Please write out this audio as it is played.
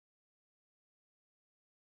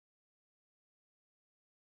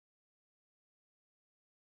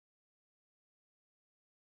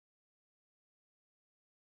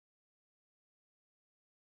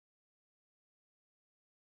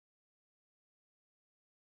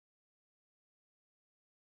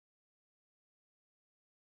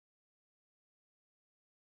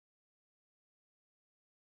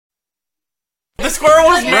The squirrel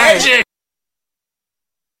was magic!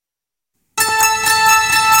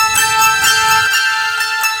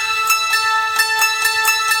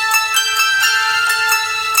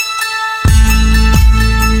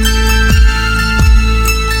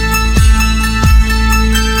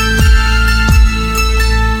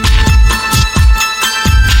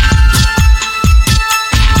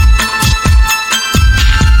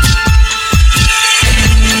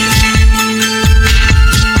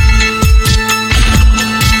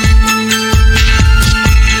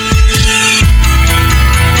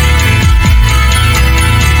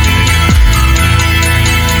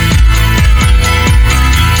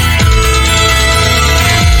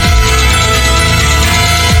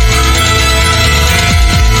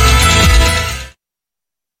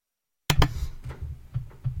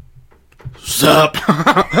 Sup?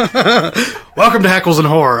 Welcome to Heckles and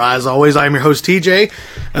Horror. As always, I'm your host,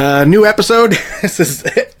 TJ. New episode. This is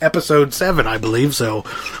episode 7, I believe, so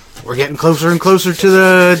we're getting closer and closer to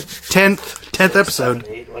the 10th episode.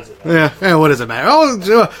 Yeah, what does it matter?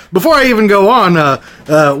 Oh, before I even go on,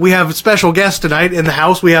 we have a special guest tonight in the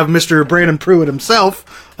house. We have Mr. Brandon Pruitt himself.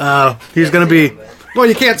 He's going to be, well,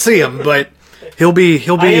 you can't see him, but he'll be.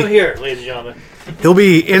 I am here, ladies and gentlemen. He'll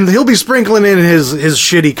be sprinkling in his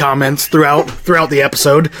shitty comments throughout the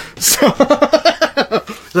episode.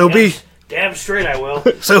 So be damn straight I will.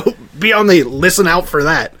 So be on the listen out for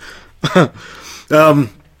that. So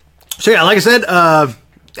yeah, like I said,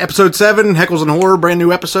 episode 7, Heckles and Horror, brand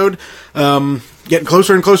new episode. Getting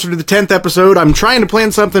closer and closer to the 10th episode. I'm trying to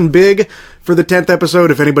plan something big for the 10th episode.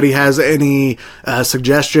 If anybody has any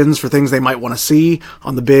suggestions for things they might want to see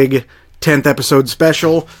on the big 10th episode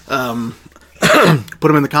special, put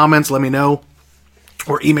them in the comments, let me know,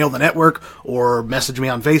 or email the network, or message me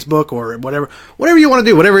on Facebook, or whatever you want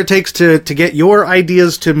to do, whatever it takes to get your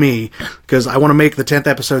ideas to me, because I want to make the 10th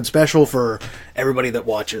episode special for everybody that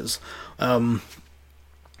watches.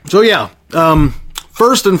 So yeah,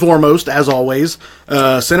 first and foremost, as always,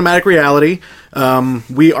 Cinematic Reality.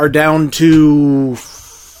 We are down to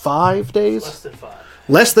 5 days?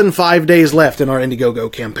 Less than 5 days left in our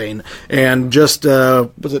Indiegogo campaign, and just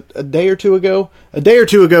was it a day or two ago? A day or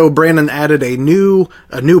two ago, Brandon added a new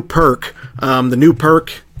perk. The new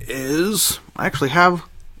perk is, I actually have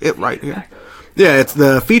it right here. Yeah, it's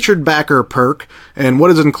the featured backer perk, and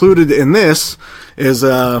what is included in this is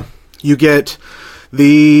you get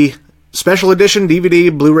the special edition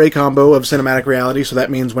DVD Blu-ray combo of Cinematic Reality. So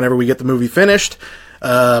that means whenever we get the movie finished,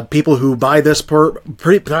 people who buy this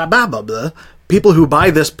people who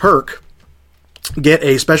buy this perk get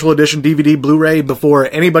a special edition DVD Blu-ray before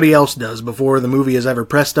anybody else does, before the movie is ever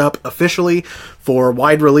pressed up officially for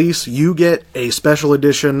wide release. You get a special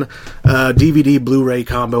edition DVD Blu-ray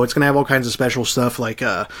combo. It's going to have all kinds of special stuff like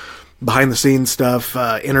behind the scenes stuff,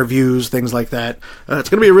 interviews, things like that. It's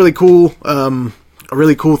going to be a really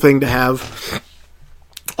cool thing to have.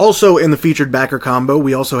 Also, in the featured backer combo,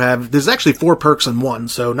 we also have, there's actually 4 perks in one.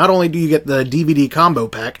 So not only do you get the DVD combo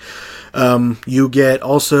pack, you get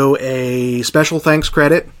also a special thanks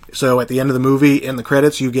credit. So at the end of the movie, in the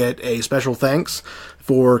credits, you get a special thanks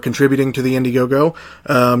for contributing to the Indiegogo.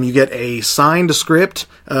 You get a signed script.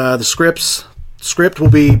 The script will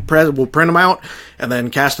be we'll print them out, and then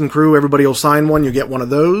cast and crew, everybody will sign one. You get one of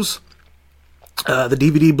those. The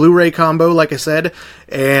DVD Blu-ray combo, like I said,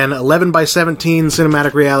 an 11x17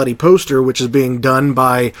 Cinematic Reality poster, which is being done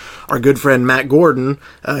by our good friend Matt Gordon.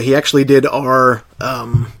 He actually did our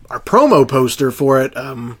promo poster for it,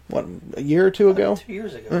 a year or two ago? 2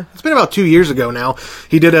 years ago. It's been about 2 years ago now.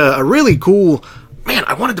 He did a really cool, man,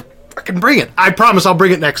 I wanted to freaking bring it. I promise I'll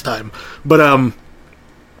bring it next time. But,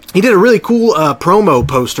 he did a really cool promo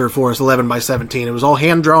poster for us, 11x17. It was all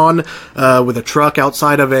hand drawn with a truck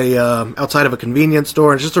outside of a convenience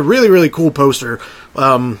store. And it's just a really, really cool poster.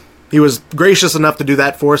 He was gracious enough to do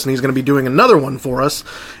that for us, and he's going to be doing another one for us.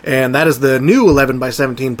 And that is the new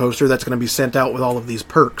 11x17 poster that's going to be sent out with all of these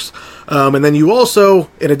perks. And then you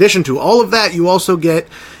also, in addition to all of that, you also get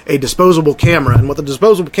a disposable camera. And what the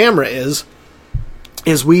disposable camera is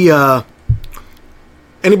we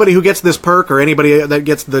anybody who gets this perk, or anybody that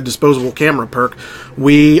gets the disposable camera perk,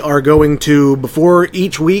 we are going to, before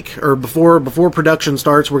each week, or before production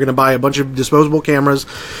starts, we're going to buy a bunch of disposable cameras,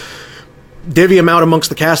 divvy them out amongst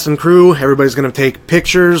the cast and crew. Everybody's going to take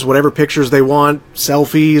pictures, whatever pictures they want,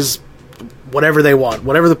 selfies, whatever they want,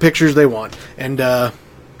 whatever the pictures they want. And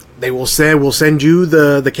we'll send you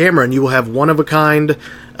the camera, and you will have one-of-a-kind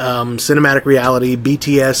Cinematic Reality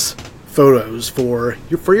BTS photos for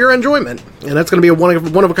your enjoyment. And that's going to be a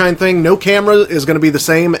one-of-a-kind thing. No camera is going to be the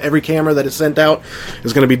same. Every camera that is sent out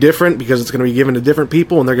is going to be different, because it's going to be given to different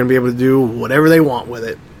people, and they're going to be able to do whatever they want with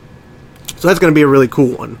it. So that's going to be a really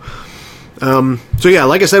cool one. So yeah,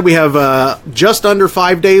 like I said, we have just under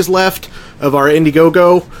 5 days left of our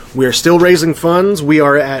Indiegogo. We are still raising funds. We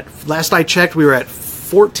are at, last I checked, we were at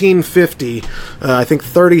 $1,450. I think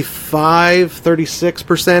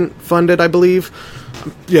 36% funded, I believe.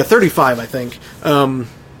 Yeah, 35, I think. So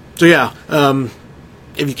yeah,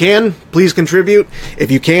 if you can, please contribute. If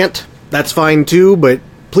you can't, that's fine too, but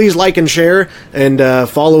please like and share, and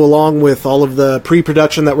follow along with all of the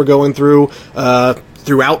pre-production that we're going through.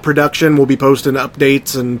 Throughout production, we'll be posting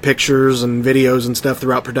updates and pictures and videos and stuff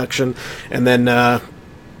throughout production, and then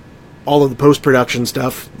all of the post-production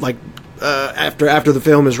stuff, like after the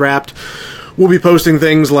film is wrapped, we'll be posting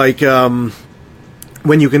things like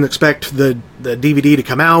when you can expect the DVD to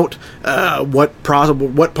come out, what part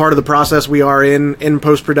of the process we are in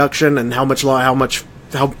post-production, and how much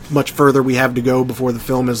further we have to go before the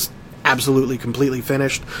film is absolutely completely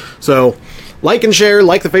finished. So like and share,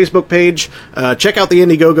 like the Facebook page, check out the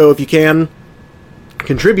Indiegogo if you can,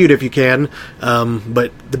 contribute if you can,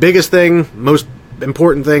 but the biggest thing, most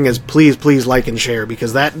important thing is please like and share,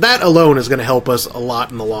 because that alone is going to help us a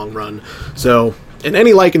lot in the long run. So, and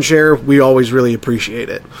any like and share, we always really appreciate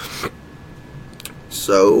it.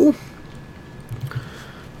 So,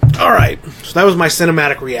 alright, so that was my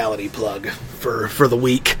cinematic reality plug for the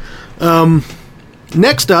week.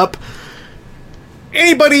 Next up,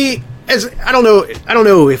 anybody, I don't know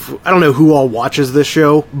who all watches this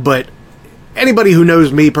show, but anybody who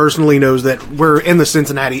knows me personally knows that we're in the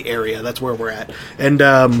Cincinnati area. That's where we're at. And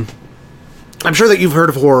I'm sure that you've heard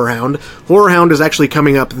of Horror Hound. Horror Hound is actually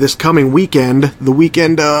coming up this coming weekend, the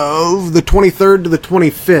weekend of the 23rd to the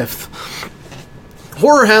 25th.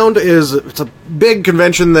 Horror Hound it's a big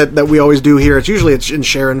convention that we always do here. It's in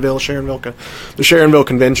Sharonville, the Sharonville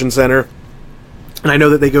Convention Center. And I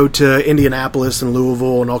know that they go to Indianapolis and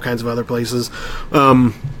Louisville and all kinds of other places.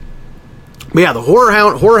 But yeah, the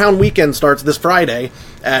Horror Hound weekend starts this Friday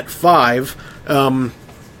at 5.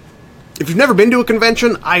 If you've never been to a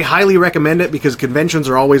convention, I highly recommend it, because conventions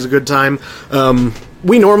are always a good time.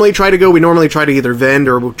 We normally try to either vend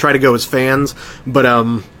or we'll try to go as fans,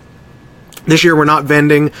 but this year we're not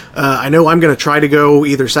vending. I know I'm going to try to go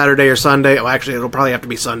either Saturday or Sunday. Oh, actually, it'll probably have to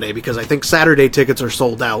be Sunday, because I think Saturday tickets are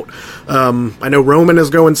sold out. I know Roman is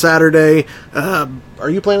going Saturday. Are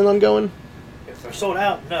you planning on going? If they're sold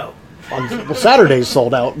out, no. Well, Saturday's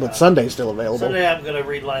sold out, but Sunday's still available. Sunday I'm going to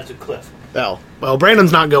read lines with Cliff. Oh, well,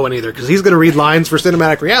 Brandon's not going either, because he's going to read lines for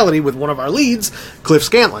Cinematic Reality with one of our leads, Cliff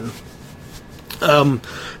Scantlin.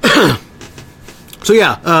 So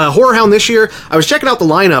yeah, Horror Hound this year, I was checking out the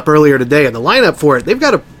lineup earlier today, and the lineup for it, they've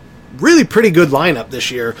got a really pretty good lineup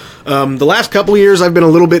this year. The last couple of years I've been a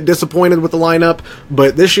little bit disappointed with the lineup,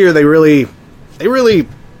 but this year they did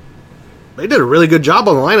a really good job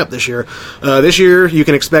on the lineup this year. This year you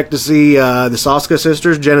can expect to see the Soska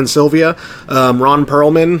sisters, Jen and Sylvia, Ron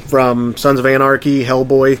Perlman from Sons of Anarchy,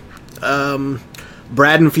 Hellboy,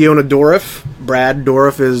 Brad and Fiona Dourif. Brad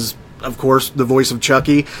Dourif is, of course, the voice of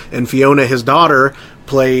Chucky, and Fiona, his daughter,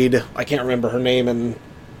 played, I can't remember her name, and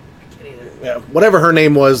whatever her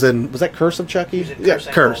name was in, was that Curse of Chucky? Yeah,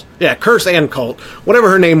 Curse. Yeah, Curse and Cult. Whatever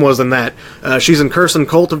her name was in that. She's in Curse and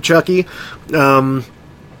Cult of Chucky.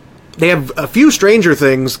 They have a few Stranger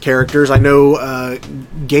Things characters. I know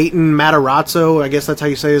Gaten Matarazzo, I guess that's how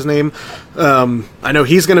you say his name. I know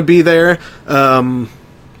he's going to be there.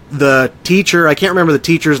 The teacher, I can't remember the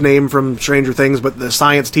teacher's name from Stranger Things, but the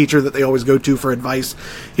science teacher that they always go to for advice,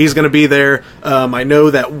 he's going to be there. I know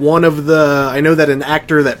that an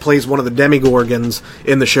actor that plays one of the Demigorgons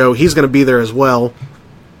in the show, he's going to be there as well.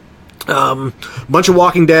 Bunch of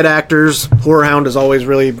Walking Dead actors. Horror Hound is always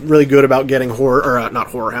really, really good about getting not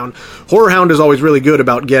Horror Hound. Horror Hound is always really good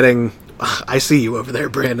about getting. I see you over there,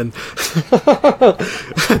 Brandon.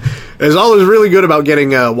 It's always really good about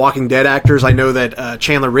getting Walking Dead actors. I know that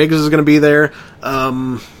Chandler Riggs is going to be there.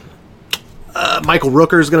 Michael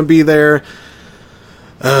Rooker is going to be there.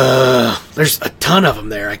 There's a ton of them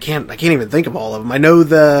there. I can't even think of all of them. I know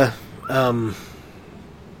the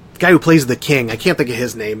guy who plays the King. I can't think of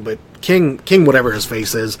his name, but King, whatever his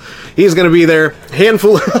face is, he's going to be there.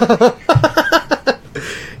 Handful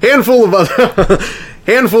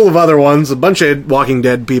of other ones. A bunch of Walking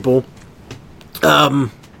Dead people.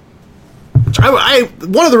 One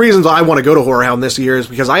of the reasons I want to go to Horror Hound this year is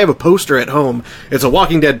because I have a poster at home. It's a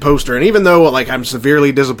Walking Dead poster, and even though I'm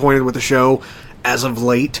severely disappointed with the show as of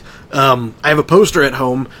late, I have a poster at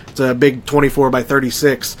home. It's a big 24 by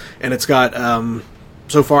 36, and it's got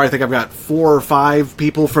so far I think I've got 4 or 5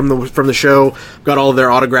 people from the show. Got all of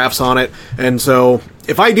their autographs on it, and so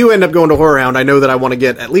if I do end up going to Horror Hound, I know that I want to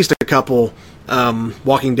get at least a couple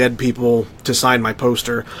Walking Dead people to sign my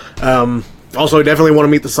poster. Also, definitely want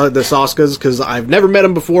to meet the Soskas, because I've never met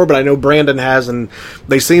them before, but I know Brandon has, and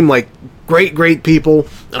they seem like great people,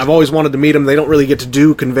 and I've always wanted to meet them. They don't really get to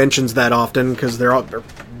do conventions that often, because they're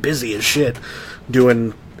busy as shit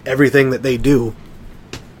doing everything that they do.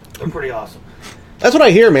 They're pretty awesome. That's what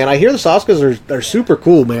I hear, man. I hear the Soskas are super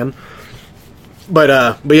cool, man. But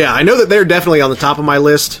yeah, I know that they're definitely on the top of my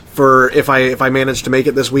list for if I manage to make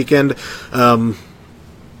it this weekend.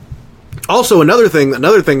 Also, another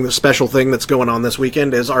thing, special thing that's going on this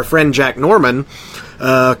weekend is our friend Jack Norman.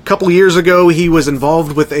 A couple years ago, he was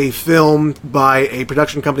involved with a film by a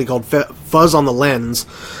production company called Fuzz on the Lens.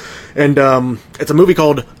 And it's a movie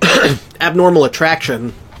called Abnormal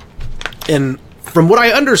Attraction. And from what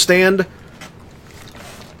I understand,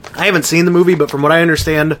 I haven't seen the movie, but from what I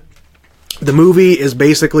understand, the movie is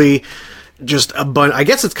basically just a bunch. I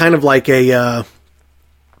guess it's kind of like an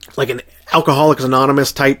Alcoholics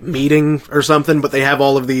Anonymous type meeting or something, but they have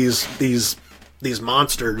all of these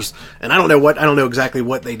monsters, and I don't know exactly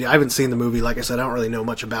what they do. I haven't seen the movie, like I said, I don't really know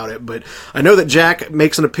much about it, but I know that Jack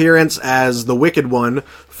makes an appearance as the Wicked One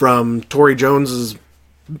from Tori Jones's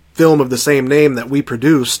film of the same name that we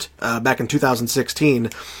produced back in 2016.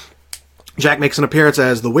 Jack makes an appearance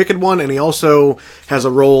as the Wicked One, and he also has a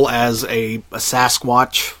role as a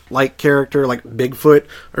Sasquatch-like character, like Bigfoot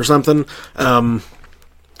or something.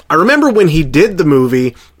 I remember when he did the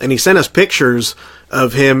movie, and he sent us pictures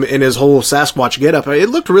of him in his whole Sasquatch getup. It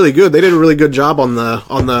looked really good. They did a really good job on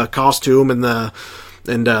the costume and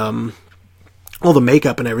all the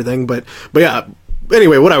makeup and everything. But yeah.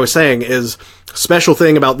 Anyway, what I was saying is, special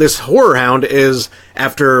thing about this Horror Hound is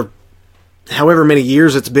after however many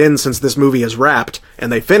years it's been since this movie has wrapped and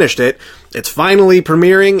they finished it, it's finally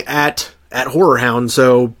premiering at Horror Hound.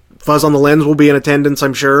 So Fuzz on the Lens will be in attendance,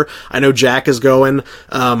 I'm sure. I know Jack is going.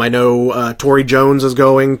 I know Tori Jones is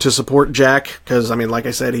going to support Jack, because, I mean, like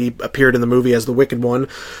I said, he appeared in the movie as the Wicked One.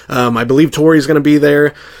 I believe Tori's going to be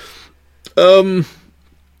there. A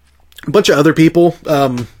bunch of other people.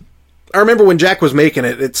 I remember when Jack was making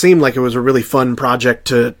it, it seemed like it was a really fun project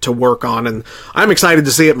to work on, and I'm excited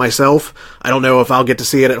to see it myself. I don't know if I'll get to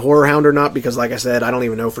see it at Horror Hound or not, because like I said, I don't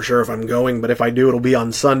even know for sure if I'm going, but if I do, it'll be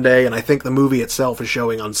on Sunday, and I think the movie itself is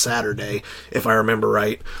showing on Saturday, if I remember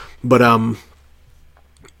right. But,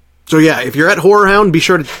 so yeah, if you're at Horror Hound, be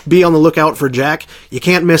sure to be on the lookout for Jack. You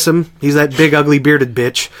can't miss him. He's that big, ugly, bearded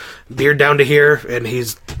bitch. Beard down to here, and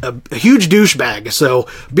he's a huge douchebag, so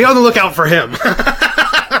be on the lookout for him.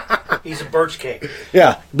 He's a birch cake.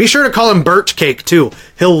 Yeah, be sure to call him Birch Cake, too.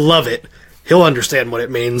 He'll love it. He'll understand what it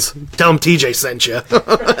means. Tell him TJ sent you.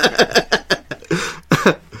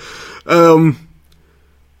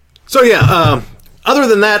 So yeah, other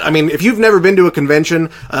than that, I mean, if you've never been to a convention,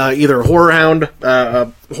 either Horror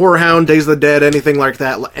Hound, Days of the Dead, anything like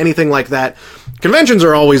that, conventions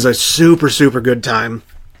are always a super, super good time.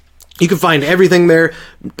 You can find everything there.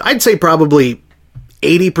 I'd say probably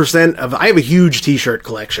 80% of... I have a huge t-shirt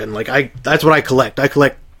collection. That's what I collect. I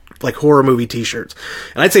collect, like, horror movie t-shirts.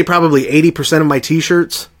 And I'd say probably 80% of my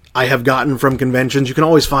t-shirts I have gotten from conventions. You can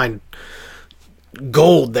always find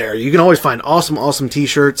gold there. You can always find awesome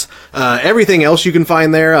t-shirts. Everything else you can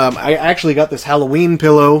find there. I actually got this Halloween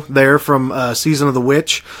pillow there from Season of the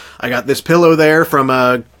Witch. I got this pillow there from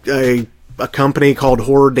a company called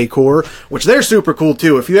Horror Decor, which they're super cool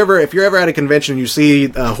too. If you're ever at a convention and you see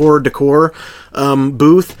a Horror Decor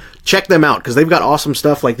booth, check them out, because they've got awesome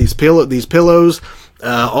stuff like these pillows,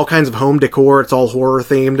 all kinds of home decor. It's all horror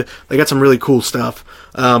themed. They got some really cool stuff.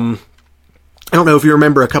 I don't know if you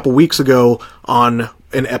remember, a couple weeks ago on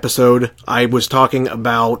an episode, I was talking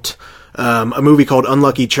about a movie called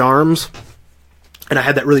Unlucky Charms. And I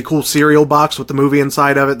had that really cool cereal box with the movie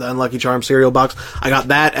inside of it, the Unlucky Charms cereal box. I got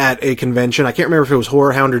that at a convention. I can't remember if it was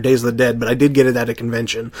Horror Hound or Days of the Dead, but I did get it at a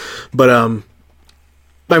convention. But, I mean,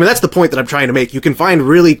 that's the point that I'm trying to make. You can find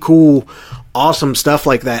really cool, awesome stuff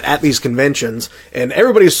like that at these conventions, and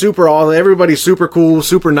everybody's super cool,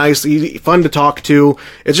 super nice, easy, fun to talk to.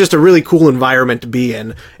 It's just a really cool environment to be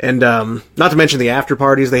in. And, not to mention the after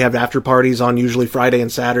parties. They have after parties on usually Friday and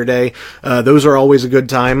Saturday. Those are always a good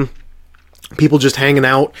time. People just hanging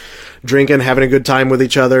out, drinking, having a good time with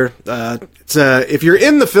each other. If you're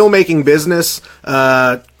in the filmmaking business,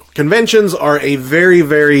 conventions are a very,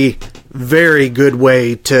 very, very good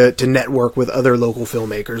way to network with other local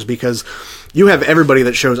filmmakers, because you have everybody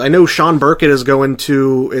that shows. I know Sean Burkett is going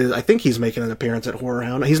to, I think he's making an appearance at Horror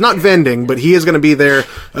Hound. He's not vending, but he is going to be there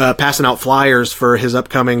passing out flyers for his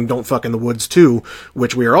upcoming Don't Fuck in the Woods 2,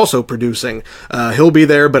 which we are also producing. He'll be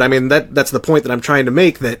there, but I mean, that's the point that I'm trying to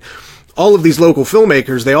make, that all of these local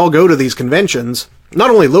filmmakers, they all go to these conventions, not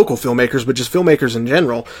only local filmmakers, but just filmmakers in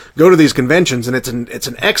general, go to these conventions, and it's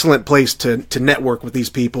an excellent place to network with these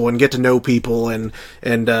people and get to know people and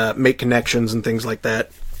make connections and things like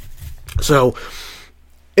that. So,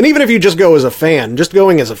 and even if you just go as a fan, just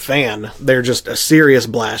going as a fan, they're just a serious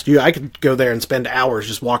blast. I could go there and spend hours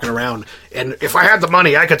just walking around, and if I had the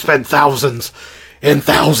money, I could spend thousands and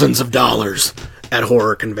thousands of dollars at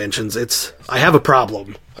horror conventions. I have a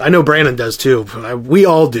problem. I know Brandon does too. We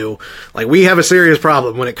all do. Like, we have a serious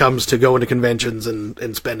problem when it comes to going to conventions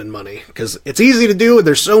and spending money, because it's easy to do and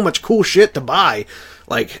there's so much cool shit to buy.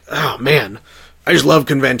 Like, oh man, I just love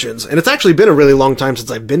conventions. And it's actually been a really long time since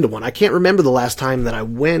I've been to one. I can't remember the last time that I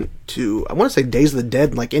went to, I want to say Days of the Dead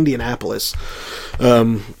in like Indianapolis,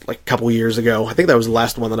 like a couple years ago. I think that was the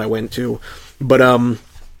last one that I went to. But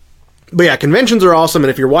yeah, conventions are awesome. And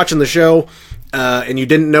if you're watching the show, and you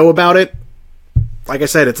didn't know about it, like I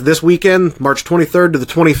said, it's this weekend, March 23rd to the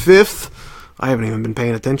 25th. I haven't even been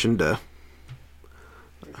paying attention to...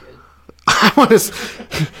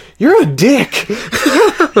 You're a dick.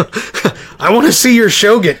 I want to see your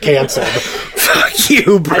show get canceled. Fuck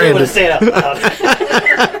you, Brandon. I didn't want to say it out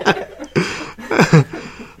loud.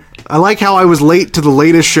 I like how I was late to the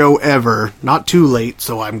latest show ever. Not too late,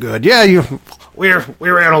 so I'm good. Yeah, we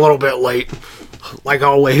ran a little bit late, like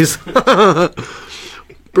always.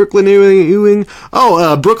 Brooklyn Ewing.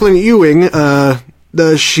 Oh, Brooklyn Ewing.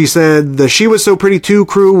 She said the She Was So Pretty 2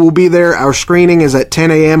 crew will be there. Our screening is at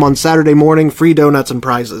 10 a.m. on Saturday morning. Free donuts and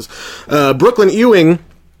prizes. Brooklyn Ewing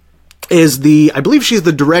is I believe she's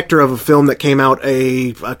the director of a film that came out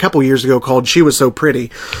a couple years ago called She Was So Pretty.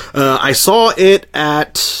 I saw it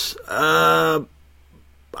at,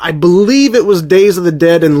 I believe it was Days of the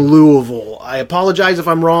Dead in Louisville. I apologize if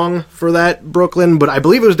I'm wrong for that, Brooklyn, but I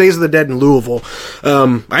believe it was Days of the Dead in Louisville.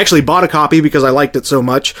 I actually bought a copy because I liked it so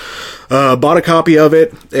much. Bought a copy of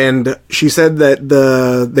it, and she said that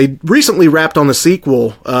they recently wrapped on the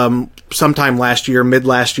sequel, sometime last year, mid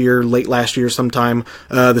last year, late last year sometime.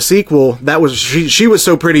 The sequel, that was She Was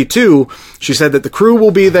So Pretty too. She said that the crew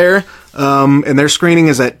will be there, and their screening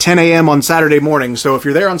is at 10 a.m. on Saturday morning. So if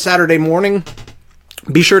you're there on Saturday morning,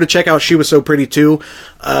 be sure to check out She Was So Pretty too.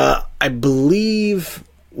 I believe,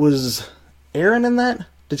 was Erin in that?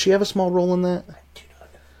 Did she have a small role in that?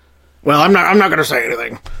 Well, I'm not going to say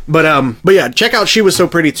anything. But yeah, check out She Was So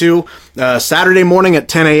Pretty too. Saturday morning at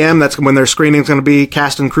 10 a.m. That's when their screening's going to be.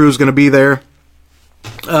 Cast and crew's going to be there.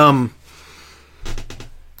 And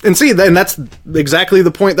see, then that's exactly the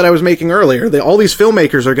point that I was making earlier. All these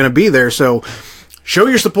filmmakers are going to be there, so show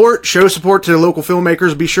your support. Show support to local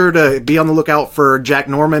filmmakers. Be sure to be on the lookout for Jack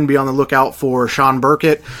Norman. Be on the lookout for Sean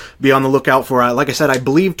Burkett. Be on the lookout for, like I said, I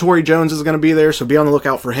believe Tori Jones is going to be there, so be on the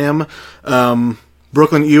lookout for him.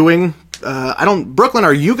 Brooklyn Ewing. Brooklyn,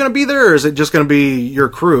 are you going to be there, or is it just going to be your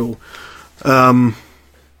crew? Roman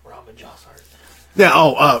Jossart.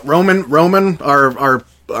 Yeah, Roman,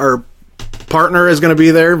 our partner is going to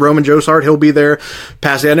be there. Roman Jossart, he'll be there.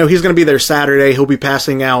 I know he's going to be there Saturday. He'll be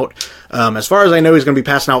passing out, as far as I know, he's going to be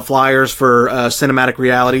passing out flyers for Cinematic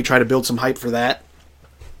Reality, try to build some hype for that.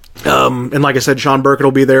 And like I said, Sean Burkett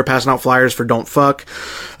will be there passing out flyers for Don't Fuck.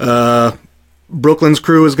 Brooklyn's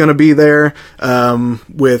crew is going to be there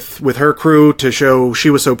with her crew to show She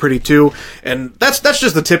Was So Pretty too, and that's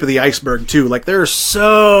just the tip of the iceberg too. Like, there are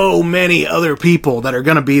so many other people that are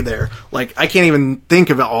going to be there. Like, I can't even think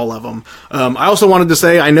of all of them. I also wanted to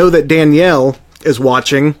say, I know that Danielle is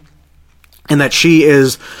watching, and that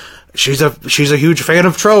she's a huge fan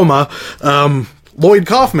of Trauma. Lloyd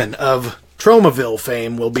Kaufman of Traumaville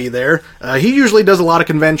fame will be there. He usually does a lot of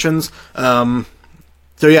conventions. So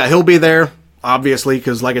yeah, he'll be there. Obviously,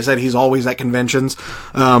 because like I said, he's always at conventions.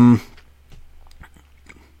 Oh,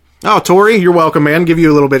 Tori, you're welcome, man. Give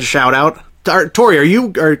you a little bit of shout out. Tori,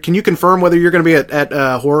 can you confirm whether you're going to be at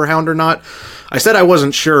Horror Hound or not? I said I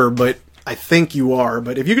wasn't sure, but I think you are.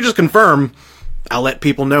 But if you could just confirm, I'll let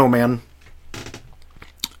people know, man.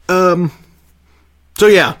 So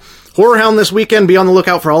yeah, Horror Hound this weekend. Be on the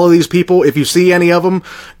lookout for all of these people. If you see any of them,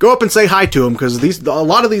 go up and say hi to them, because a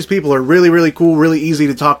lot of these people are really, really cool, really easy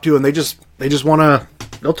to talk to, and they just want to.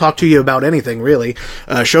 They'll talk to you about anything, really.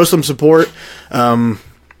 Show some support. Buy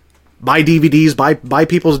DVDs. Buy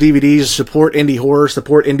people's DVDs. Support indie horror.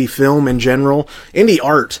 Support indie film in general. Indie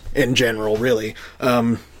art in general, really.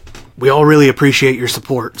 We all really appreciate your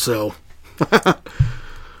support. So.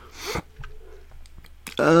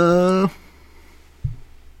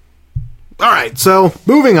 Alright, so,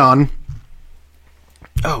 moving on.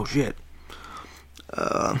 Oh, shit.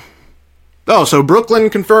 So Brooklyn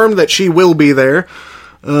confirmed that she will be there.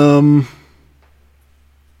 Yeah,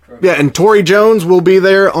 and Tori Jones will be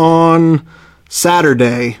there on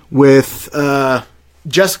Saturday with,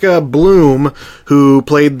 Jessica Bloom, who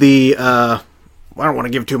played the, I don't want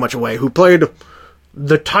to give too much away, who played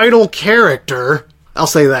the title character, I'll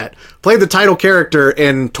say that, played the title character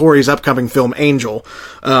in Tori's upcoming film, Angel.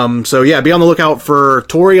 So yeah, be on the lookout for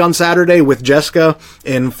Tori on Saturday with Jessica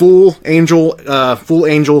in full Angel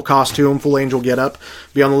costume, full Angel getup.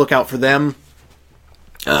 Be on the lookout for them.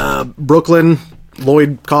 Brooklyn,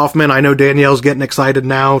 Lloyd Kaufman, I know Danielle's getting excited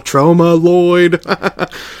now. Trauma Lloyd.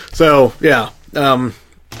 So, yeah.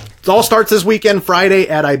 It all starts this weekend, Friday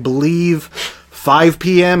at, I believe, 5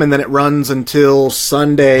 p.m., and then it runs until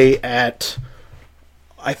Sunday at,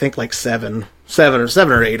 I think, like 7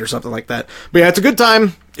 or 8 or something like that. But yeah, it's a good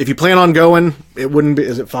time. If you plan on going, it wouldn't be,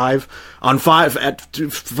 is it 5? On 5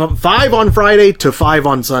 on Friday to 5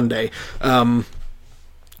 on Sunday.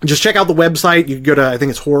 Just check out the website. You can go to, I think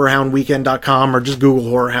it's horrorhoundweekend.com, or just Google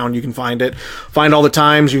Horror Hound. You can find it. Find all the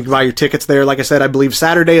times. You can buy your tickets there. Like I said, I believe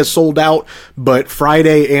Saturday is sold out, but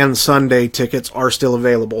Friday and Sunday tickets are still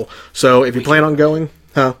available. So if you plan on going,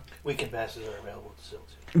 Weekend passes are available still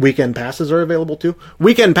too. Weekend passes are available too?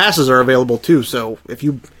 Weekend passes are available too, so if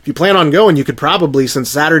you plan on going, you could probably, since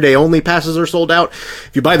Saturday only passes are sold out,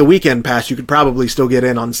 if you buy the weekend pass, you could probably still get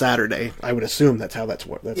in on Saturday. I would assume that's how how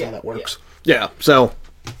that works. Yeah, so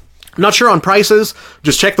I'm not sure on prices.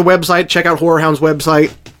 Just check the website, check out Horror Hound's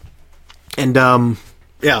website, and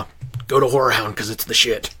yeah, go to Horror Hound because it's the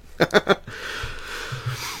shit.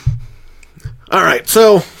 Alright,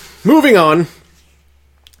 so moving on.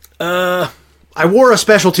 I wore a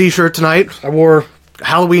special t-shirt tonight. I wore a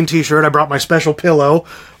Halloween t-shirt. I brought my special pillow,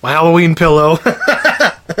 my Halloween pillow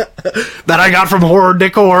that I got from Horror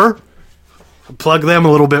Decor. I'll plug them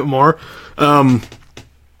a little bit more.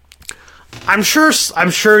 I'm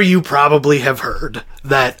sure you probably have heard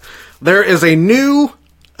that there is a new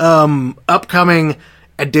upcoming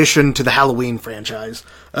addition to the Halloween franchise.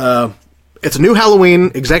 It's a new Halloween,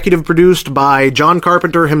 executive produced by John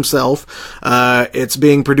Carpenter himself. It's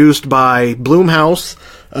being produced by Blumhouse,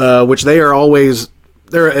 which they're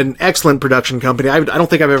an excellent production company. I don't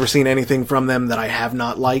think I've ever seen anything from them that I have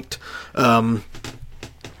not liked.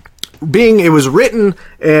 It was written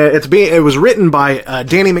by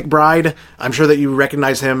Danny McBride. I'm sure that you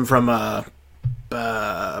recognize him from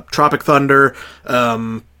Tropic Thunder.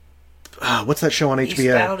 What's that show on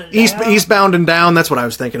HBO? Eastbound and Down. That's what I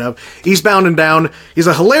was thinking of. Eastbound and Down. He's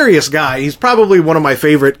a hilarious guy. He's probably one of my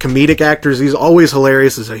favorite comedic actors. He's always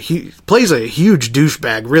hilarious. Plays a huge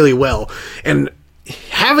douchebag really well. And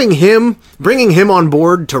bringing him on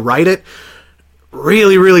board to write it,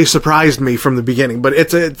 really, really surprised me from the beginning. But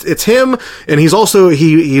it's him, and he's also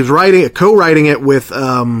he's co-writing it with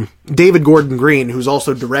David Gordon Green, who's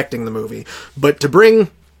also directing the movie. But to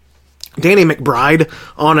bring Danny McBride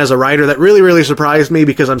on as a writer, that really, really surprised me,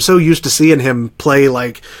 because I'm so used to seeing him play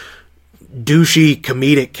like douchey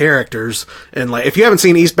comedic characters. And like, if you haven't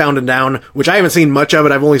seen Eastbound and Down, which I haven't seen much of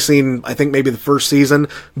it, I've only seen, I think, maybe the first season,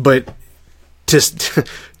 but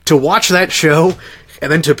to watch that show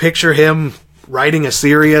and then to picture him writing a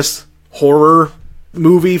serious horror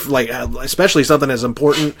movie, like especially something as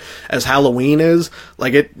important as Halloween is,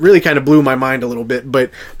 like, it really kind of blew my mind a little bit.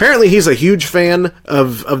 But apparently he's a huge fan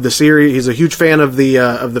of the series. He's a huge fan of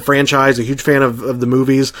the franchise, a huge fan of the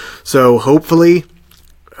movies. So hopefully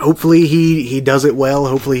he does it well.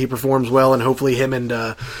 Hopefully he performs well, and hopefully him and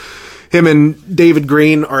David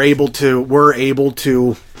Green were able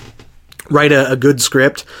to write a good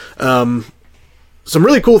script. Some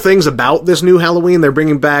really cool things about this new Halloween. They're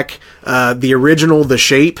bringing back the original The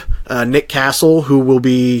Shape, Nick Castle, who will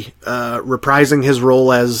be reprising his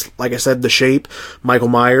role as, like I said, The Shape, Michael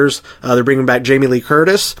Myers. They're bringing back Jamie Lee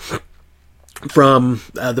Curtis from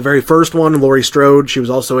the very first one, Laurie Strode. She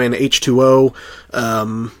was also in H2O.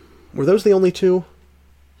 Were those the only two?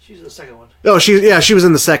 She's in the second one. Oh, she was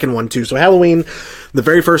in the second one too. So Halloween, the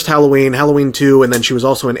very first Halloween, Halloween 2, and then she was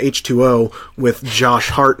also in H2O with Josh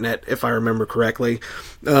Hartnett, if I remember correctly.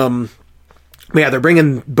 Yeah, they're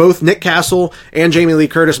bringing both Nick Castle and Jamie Lee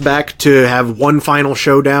Curtis back to have one final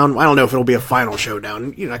showdown. I don't know if it'll be a final showdown,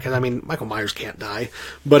 because, I mean, Michael Myers can't die.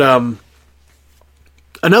 But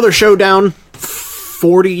another showdown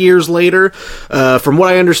 40 years later. From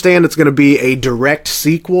what I understand, it's going to be a direct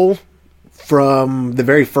sequel from the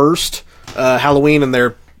very first Halloween, and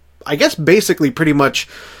they're, I guess, basically pretty much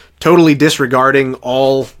totally disregarding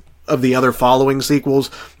all of the other following sequels.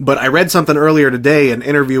 But I read something earlier today, an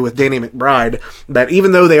interview with Danny McBride, that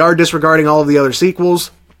even though they are disregarding all of the other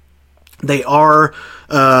sequels, they are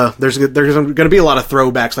there's going to be a lot of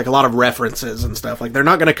throwbacks, like a lot of references and stuff. Like, they're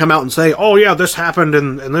not going to come out and say, oh yeah, this happened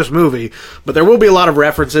in this movie, but there will be a lot of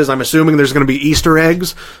references. I'm assuming there's going to be Easter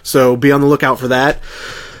eggs, so be on the lookout for that.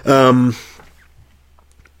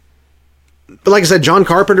 But like I said, John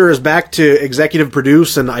Carpenter is back to executive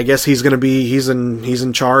produce, and I guess he's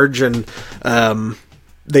in charge. And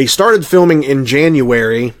they started filming in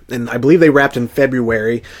January, and I believe they wrapped in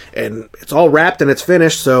February, and it's all wrapped and it's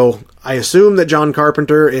finished. So I assume that John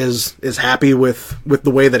Carpenter is happy with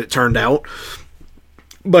the way that it turned out.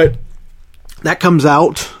 But that comes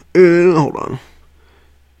out. Hold on.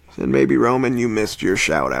 Said maybe Roman, you missed your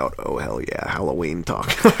shout out. Oh hell yeah, Halloween talk.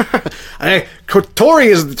 Tori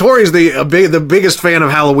is the biggest fan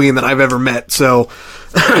of Halloween that I've ever met. So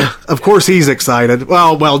of course he's excited.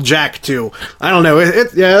 Well, Jack too. I don't know.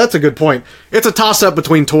 Yeah, that's a good point. It's a toss up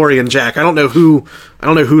between Tori and Jack. I don't know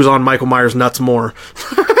who's on Michael Myers nuts more.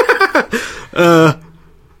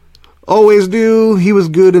 Always do. He was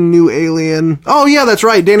good in New Alien. Oh, yeah, that's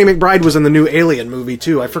right. Danny McBride was in the new Alien movie,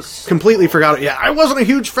 too. I completely forgot it. Yeah, I wasn't a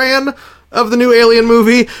huge fan of the new Alien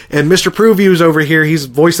movie, and Mr. Preview's over here. He's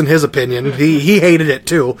voicing his opinion. He hated it,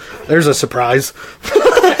 too. There's a surprise.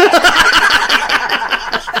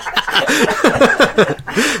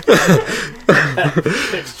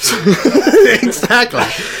 Exactly.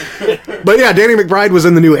 But yeah, Danny McBride was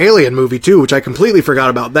in the new Alien movie too, which I completely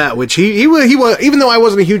forgot about that. Which he was, even though I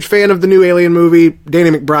wasn't a huge fan of the new Alien movie,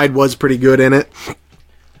 Danny McBride was pretty good in it.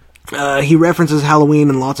 He references Halloween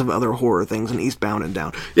and lots of other horror things in Eastbound and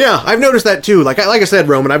Down. Yeah, I've noticed that too. Like I said,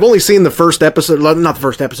 Roman, I've only seen the first episode, not the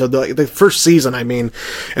first episode, the first season, I mean.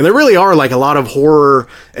 And there really are like a lot of horror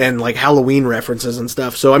and like Halloween references and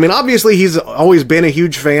stuff. So, I mean, obviously he's always been a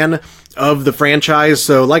huge fan of the franchise.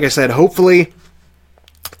 So, like I said, hopefully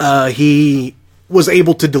he was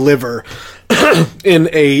able to deliver in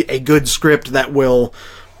a good script that will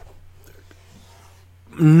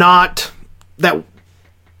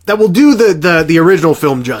that will do the original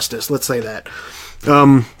film justice. Let's say that.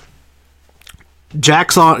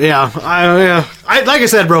 Jack's on. Yeah. Like I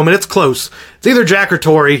said, Roman, it's close. It's either Jack or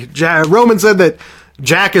Tori. Roman said that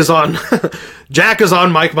Jack is on. Jack is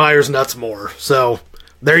on Mike Myers nuts more. So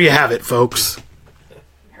there you have it, folks.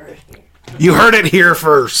 You heard it here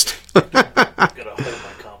first. I'm gonna hold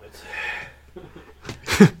my comments.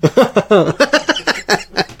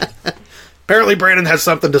 Apparently Brandon has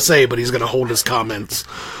something to say, but he's going to hold his comments.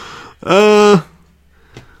 Danielle,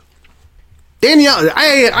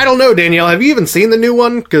 I don't know, Danielle. Have you even seen the new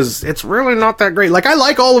one? Because it's really not that great. Like, I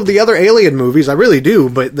like all of the other Alien movies, I really do,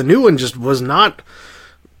 but the new one just was not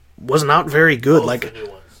very good. Like, the new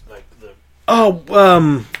ones, like the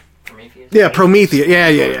Prometheus? Yeah, Prometheus.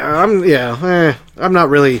 Yeah. I'm not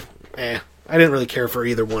really. I didn't really care for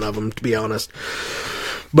either one of them, to be honest.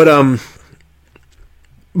 But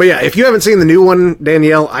yeah, if you haven't seen the new one,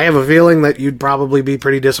 Danielle, I have a feeling that you'd probably be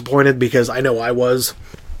pretty disappointed because I know I was.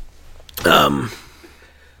 We gotta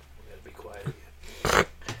be quiet.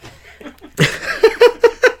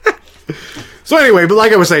 So anyway, but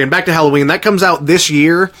like I was saying, back to Halloween. That comes out this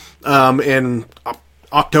year in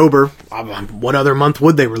October. What other month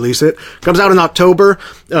would they release it? Comes out in October.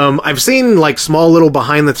 I've seen like small little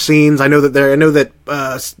behind the scenes. I know that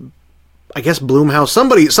I guess Blumhouse,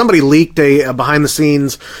 somebody leaked a behind the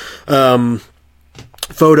scenes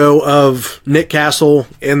photo of Nick Castle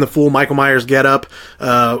in the full Michael Myers getup,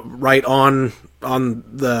 right on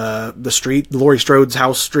the street, Laurie Strode's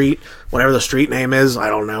house street, whatever the street name is, I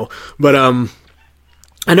don't know. But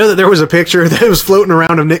I know that there was a picture that was floating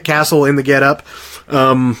around of Nick Castle in the getup.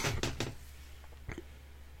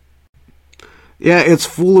 Yeah, it's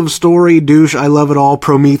full of story, douche, I love it all,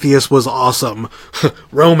 Prometheus was awesome.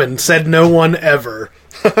 Roman said no one ever.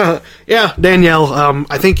 Yeah, Danielle,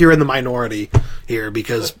 I think you're in the minority here,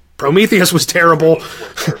 because Prometheus was terrible.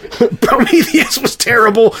 Prometheus was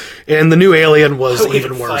terrible, and the new Alien was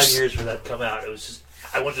even worse. 5 years for that to come out. It was just,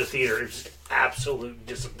 I went to the theater, it was just absolute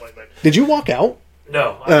disappointment. Did you walk out?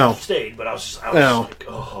 No, I stayed, but I was like,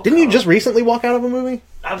 oh. Didn't you just recently walk out of a movie?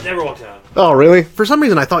 I've never walked out. Oh, really? For some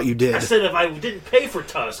reason, I thought you did. I said if I didn't pay for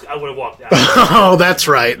Tusk, I would have walked out. Oh, that's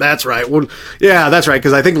right. Well, yeah, that's right.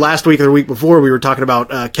 Because I think last week or the week before we were talking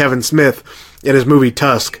about Kevin Smith in his movie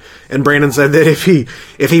Tusk, and Brandon said that if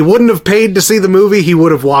he wouldn't have paid to see the movie, he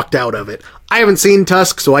would have walked out of it. I haven't seen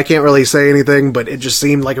Tusk, so I can't really say anything. But it just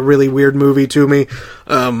seemed like a really weird movie to me.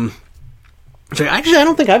 So actually, I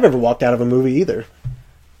don't think I've ever walked out of a movie either.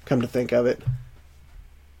 Come to think of it.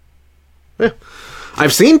 Yeah.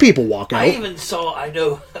 I've seen people walk out. I even saw, I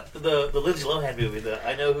know, the Lindsay Lohan movie,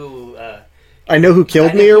 I Know Who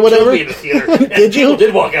Killed Me or whatever. Killed Me in the theater. Did you? People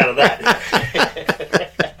did walk out of that.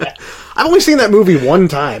 I've only seen that movie one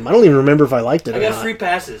time. I don't even remember if I liked it or I got not. free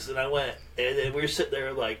passes, and I went, and then we were sitting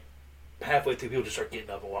there like halfway through, people just start getting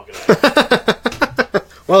up and walking out.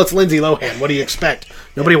 Well, it's Lindsay Lohan. What do you expect?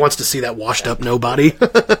 Nobody wants to see that washed up nobody.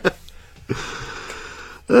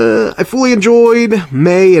 I I fully enjoyed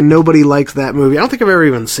May, and nobody likes that movie. I don't think I've ever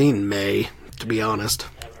even seen May, to be honest.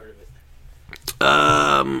 I haven't heard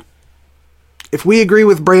of it. If we agree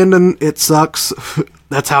with Brandon, it sucks.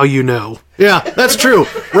 That's how you know. Yeah, that's true.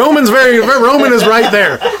 Roman is right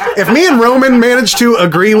there. If me and Roman manage to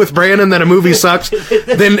agree with Brandon that a movie sucks,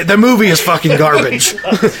 then the movie is fucking garbage.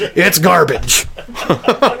 It's garbage.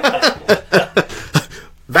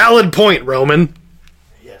 Valid point, Roman.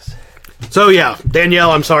 Yes. So yeah,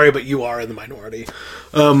 Danielle, I'm sorry, but you are in the minority.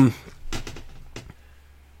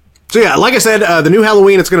 So yeah, like I said, the new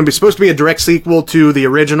Halloween, it's going to be supposed to be a direct sequel to the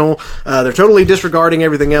original. They're totally disregarding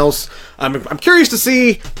everything else. I'm curious to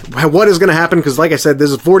see what is going to happen, because like I said,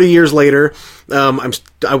 this is 40 years later.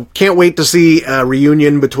 I can't wait to see a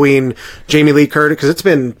reunion between Jamie Lee Curtis, because it's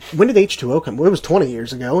been, when did H2O come? Well, it was 20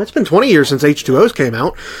 years ago. It's been 20 years since H2O's came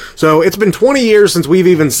out. So it's been 20 years since we've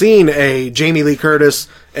even seen a Jamie Lee Curtis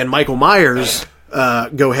and Michael Myers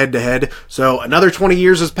go head to head. So another 20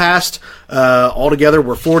 years has passed. Altogether,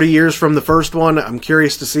 we're 40 years from the first one. I'm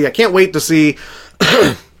curious to see. I can't wait to see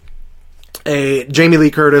a Jamie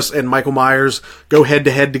Lee Curtis and Michael Myers go head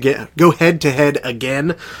to head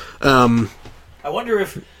again. I wonder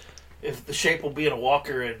if the Shape will be in a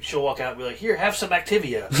walker and she'll walk out and be like, "Here, have some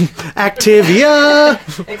Activia." Activia.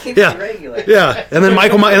 It keeps Yeah. it regular. Yeah, and then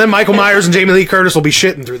Michael Myers and Jamie Lee Curtis will be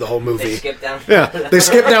shitting through the whole movie. They skip down. Yeah, they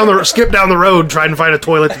skip down the road trying to find a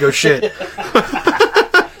toilet to go shit.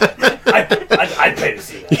 I'd pay to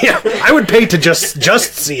see that. Yeah, I would pay to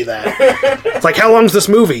just see that. It's like, how long's this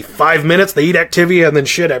movie? 5 minutes. They eat Activia and then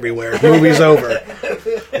shit everywhere. Movie's over.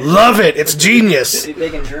 Love it. It's genius. Too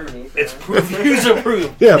big in Germany. It's reviews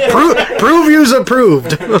approved. Yeah, prove yous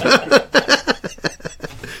approved.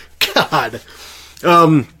 God.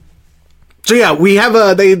 So yeah, we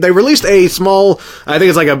have they released a small, I think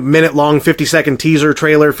it's like a minute long, 50-second teaser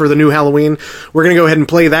trailer for the new Halloween. We're gonna go ahead and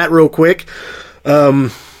play that real quick.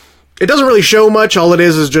 It doesn't really show much. All it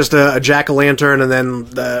is just a jack-o'-lantern, and then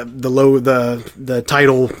the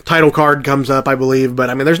title card comes up, I believe. But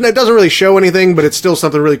I mean, it doesn't really show anything, but it's still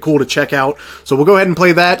something really cool to check out. So we'll go ahead and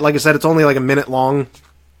play that. Like I said, it's only like a minute long,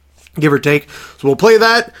 give or take. So we'll play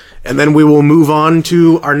that, and then we will move on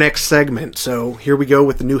to our next segment. So here we go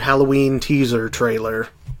with the new Halloween teaser trailer.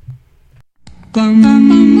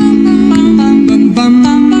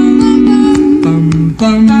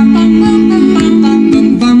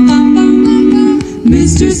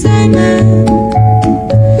 Mr. Sandman,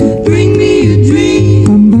 bring me a dream.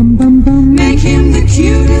 Make him the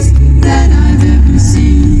cutest that I've ever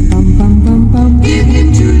seen. Give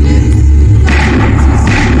him 2 lips.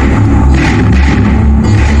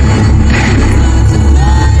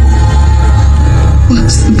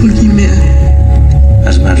 What's the boogeyman?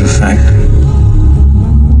 As a matter of fact,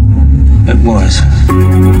 it was.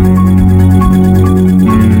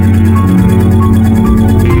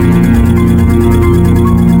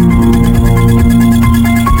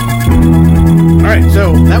 Alright,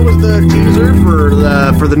 so that was the teaser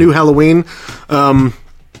for the new Halloween.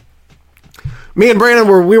 Me and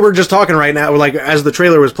Brandon we were just talking right now, like as the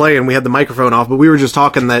trailer was playing, we had the microphone off, but we were just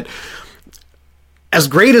talking that as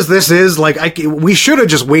great as this is, like we should have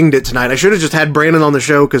just winged it tonight. I should have just had Brandon on the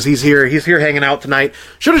show because he's here hanging out tonight.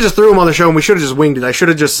 Should have just threw him on the show and we should have just winged it. I should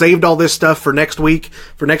have just saved all this stuff for next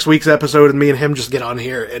week's episode, and me and him just get on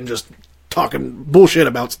here and just talking bullshit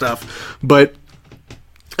about stuff. But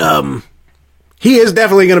he is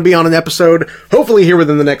definitely going to be on an episode, hopefully here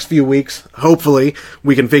within the next few weeks. Hopefully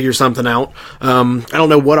we can figure something out. I don't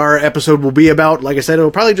know what our episode will be about. Like I said, it'll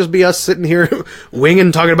probably just be us sitting here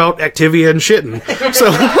winging, talking about Activia and shitting.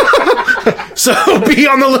 So be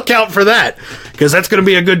on the lookout for that, because that's going to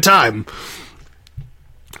be a good time.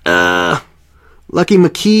 Lucky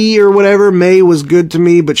McKee or whatever, May was good to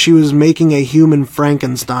me, but she was making a human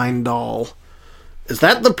Frankenstein doll. Is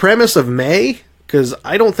that the premise of May? Because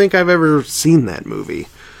I don't think I've ever seen that movie.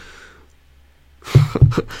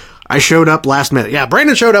 I showed up last minute. Yeah,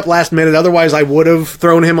 Brandon showed up last minute. Otherwise, I would have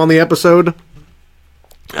thrown him on the episode.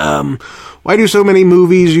 Why do so many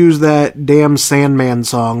movies use that damn Sandman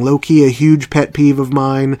song? Low-key a huge pet peeve of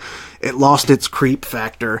mine. It lost its creep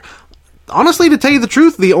factor. Honestly, to tell you the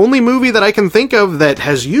truth, the only movie that I can think of that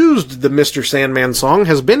has used the Mr. Sandman song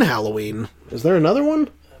has been Halloween. Is there another one?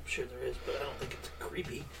 I'm sure there is, but I don't think it's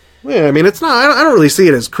creepy. Yeah, I mean, it's not. I don't really see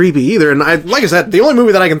it as creepy either. And like I said, the only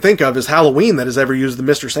movie that I can think of is Halloween that has ever used the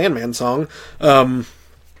Mr. Sandman song. I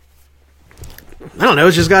don't know.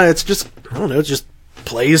 It just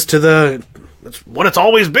plays to the. It's what it's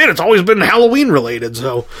always been. It's always been Halloween related.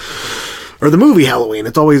 So, or the movie Halloween.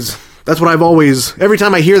 It's always. That's what I've always. Every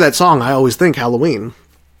time I hear that song, I always think Halloween.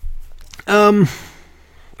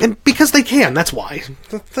 But And because they can, that's why.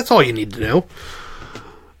 That's all you need to know.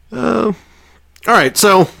 Alright,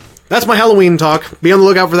 so that's my Halloween talk. Be on the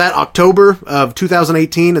lookout for that. October of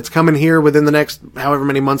 2018. It's coming here within the next however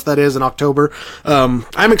many months that is in October.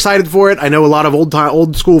 I'm excited for it. I know a lot of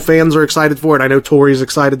old school fans are excited for it. I know Tori's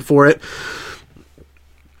excited for it.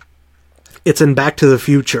 It's in Back to the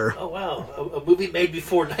Future. Oh wow, a movie made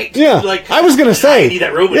before 19. Yeah, I was gonna say. I need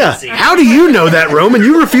that Roman yeah, scene. how do you know that, Roman?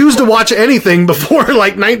 You refuse to watch anything before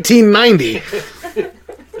like 1990.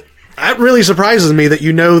 That really surprises me that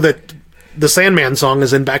you know that the Sandman song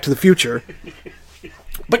is in Back to the Future.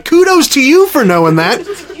 But kudos to you for knowing that.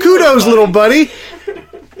 Kudos, little buddy.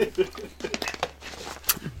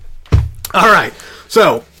 All right,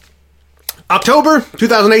 so October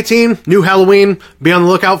 2018, new Halloween. Be on the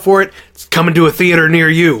lookout for it. It's coming to a theater near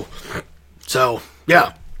you. So,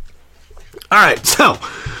 yeah. All right, so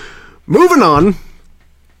moving on.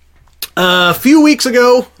 A few weeks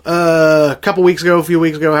ago, a few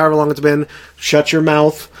weeks ago, however long it's been, shut your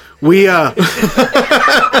mouth. We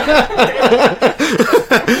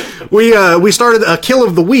started a Kill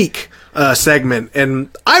of the Week segment,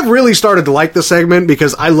 and I've really started to like this segment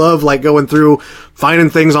because I love like going through, finding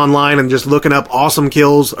things online and just looking up awesome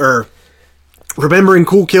kills or remembering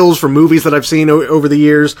cool kills from movies that I've seen over the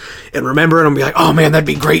years and remembering them and be like, oh man, that'd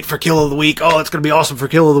be great for Kill of the Week. Oh, it's going to be awesome for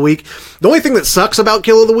Kill of the Week. The only thing that sucks about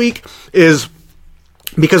Kill of the Week is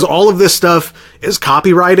because all of this stuff is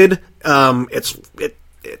copyrighted, it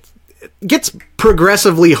gets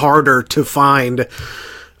progressively harder to find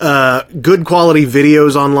good quality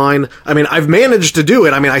videos online. I mean, I've managed to do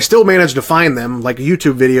it. I mean, I still manage to find them, like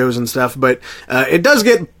YouTube videos and stuff, but it does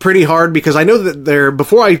get pretty hard because I know that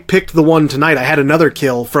before I picked the one tonight, I had another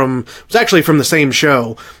kill it was actually from the same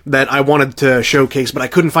show that I wanted to showcase, but I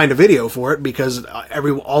couldn't find a video for it because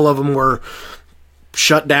all of them were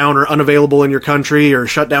shut down or unavailable in your country or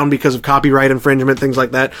shut down because of copyright infringement, things like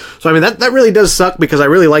that. So, I mean, that really does suck because I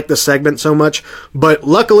really like this segment so much, but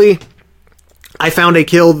luckily I found a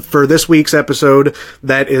kill for this week's episode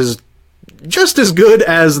that is just as good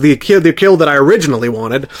as the kill that I originally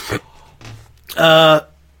wanted. The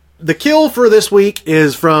kill for this week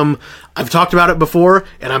is from, I've talked about it before,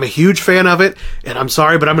 and I'm a huge fan of it, and I'm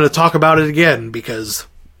sorry, but I'm going to talk about it again, because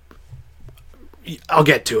I'll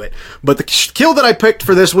get to it. But the kill that I picked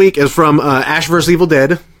for this week is from Ash vs. Evil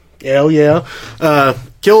Dead. Hell yeah.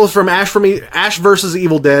 Kill from Ash vs.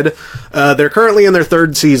 Evil Dead. They're currently in their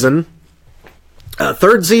third season.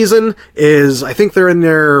 Third season is, I think they're in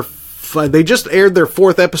they just aired their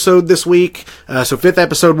fourth episode this week, so fifth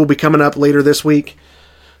episode will be coming up later this week.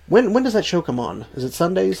 When does that show come on? Is it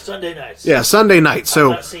Sundays? Sunday nights. Yeah, Sunday night. So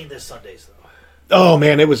I've not seen this Sundays, though. Oh,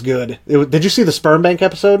 man, it was good. Did you see the Sperm Bank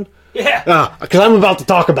episode? Yeah. Because I'm about to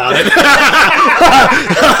talk about it.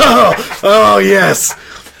 oh, yes.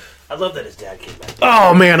 I love that his dad came back.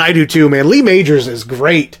 Oh, man, I do too, man. Lee Majors is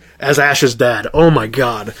great as Ash's dad. Oh my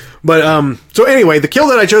god. But, so anyway, the kill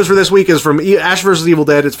that I chose for this week is from Ash vs. Evil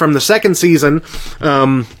Dead. It's from the second season.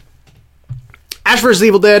 Ash vs.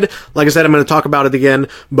 Evil Dead, like I said, I'm going to talk about it again,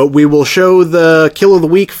 but we will show the kill of the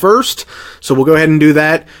week first, so we'll go ahead and do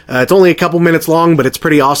that. It's only a couple minutes long, but it's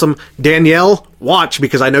pretty awesome. Danielle, watch,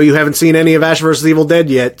 because I know you haven't seen any of Ash vs. Evil Dead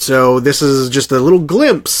yet, so this is just a little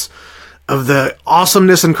glimpse of the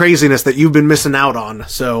awesomeness and craziness that you've been missing out on,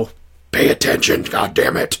 so pay attention,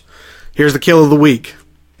 goddammit. Here's the kill of the week.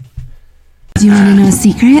 Do you want to know a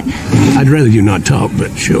secret? I'd rather you not talk,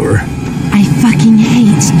 but sure. I fucking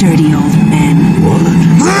hate dirty old men. What?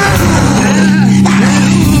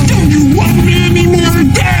 Don't you want me anymore,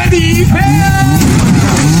 Daddy?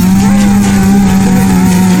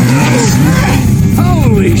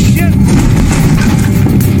 Holy shit!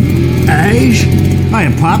 Ash?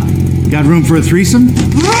 Hiya, Pop. Got room for a threesome?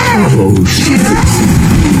 Oh, shit.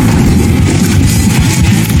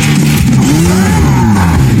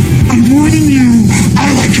 I'm warning you.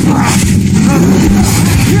 I like your breath.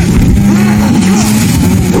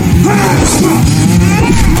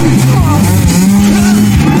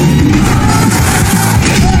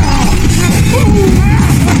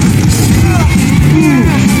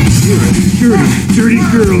 You're a dirty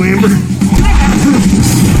girl, Amber.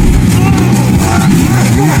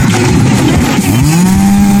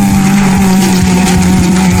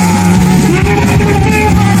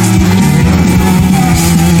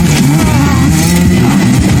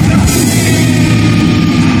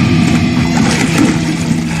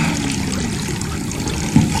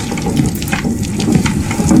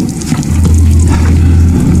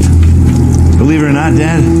 Believe it or not,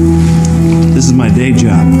 Dad, this is my day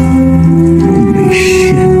job. Holy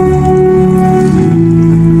shit.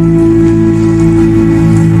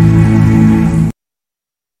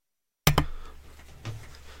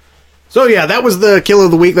 So yeah, that was the kill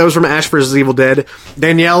of the week. That was from Ash vs. Evil Dead.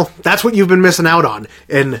 Danielle, that's what you've been missing out on.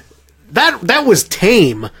 And that was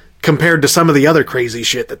tame compared to some of the other crazy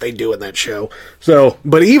shit that they do in that show. So,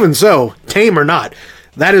 but even so, tame or not,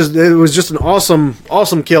 it was just an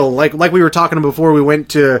awesome kill. Like we were talking before we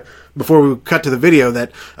cut to the video,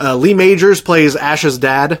 that Lee Majors plays Ash's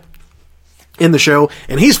dad in the show,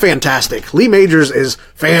 and he's fantastic. Lee Majors is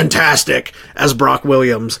fantastic as Brock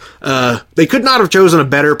Williams. They could not have chosen a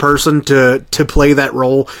better person to play that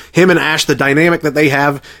role. Him and Ash, the dynamic that they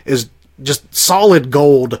have is just solid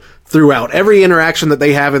gold throughout. Every interaction that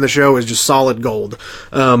they have in the show is just solid gold.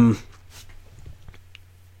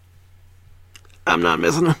 I'm not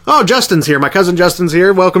missing him. Oh, Justin's here. My cousin Justin's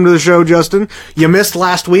here. Welcome to the show, Justin. You missed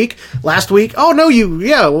last week. Last week? Oh, no,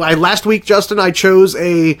 last week, Justin, I chose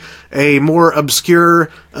a more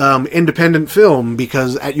obscure, independent film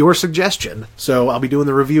because at your suggestion. So I'll be doing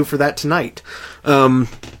the review for that tonight. I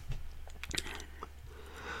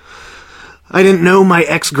didn't know my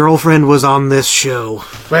ex-girlfriend was on this show.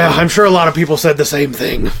 Well, I'm sure a lot of people said the same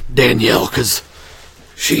thing, Danielle, because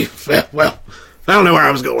well, I don't know where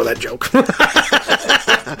I was going with that joke.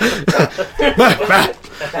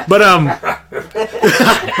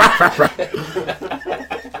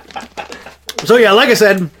 So yeah, like I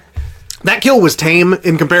said, that kill was tame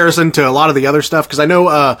in comparison to a lot of the other stuff, because I know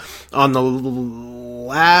on the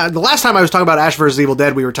last time I was talking about Ash vs. Evil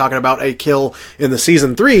Dead, we were talking about a kill in the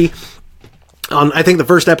season 3, on I think the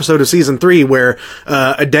first episode of season 3, where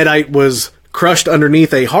a Deadite was crushed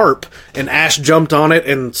underneath a harp, and Ash jumped on it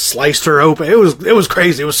and sliced her open. It was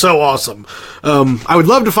crazy. It was so awesome. I would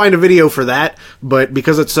love to find a video for that, but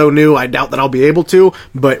because it's so new, I doubt that I'll be able to.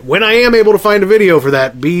 But when I am able to find a video for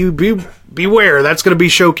that, beware. That's going to be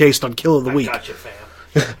showcased on Kill of the Week. I got you,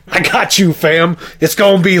 fam. I got you, fam. It's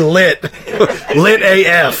going to be lit. Lit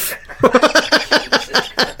AF.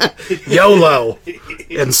 YOLO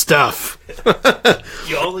and stuff.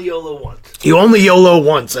 You only YOLO once. You only YOLO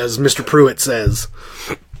once, as Mr. Pruitt says.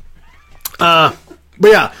 But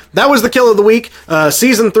yeah, that was the kill of the week.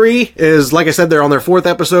 Season 3 is, like I said, they're on their 4th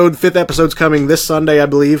episode. 5th episode's coming this Sunday, I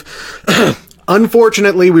believe.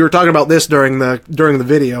 Unfortunately, we were talking about this during the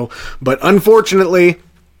video, but unfortunately,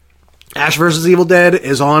 Ash vs. Evil Dead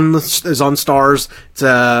is on Starz. It's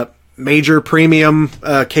a major premium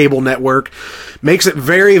cable network. Makes it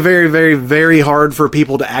very, very, very, very hard for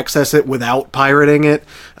people to access it without pirating it,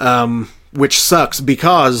 which sucks,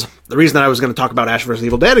 because the reason that I was going to talk about Ash vs.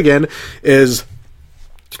 Evil Dead again is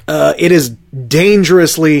it is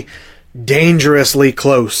dangerously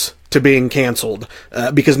close to being canceled,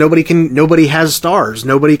 because nobody has Starz.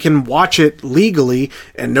 Nobody can watch it legally,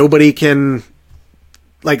 and nobody can,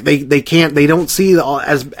 like, they don't see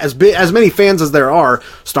as many fans as there are.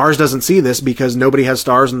 Starz doesn't see this because nobody has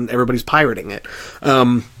Starz and everybody's pirating it.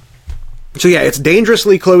 So yeah, it's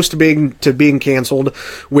dangerously close to being canceled,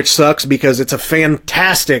 which sucks because it's a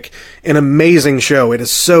fantastic and amazing show. It is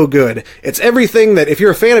so good. It's everything that, if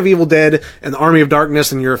you're a fan of Evil Dead and the Army of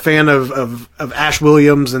Darkness, and you're a fan of Ash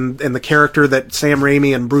Williams and the character that Sam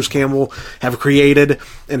Raimi and Bruce Campbell have created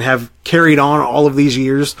and have carried on all of these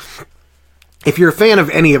years, if you're a fan of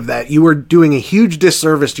any of that, you are doing a huge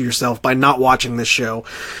disservice to yourself by not watching this show,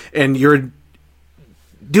 and you're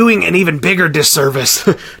doing an even bigger disservice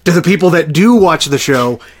to the people that do watch the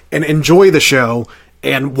show and enjoy the show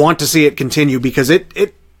and want to see it continue, because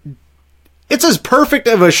it's as perfect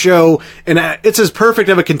of a show, and it's as perfect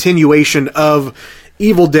of a continuation of the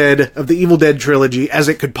Evil Dead trilogy as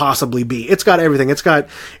it could possibly be. It's got everything. It's got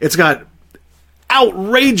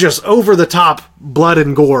outrageous, over-the-top blood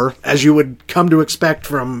and gore, as you would come to expect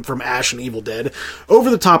from Ash and Evil Dead.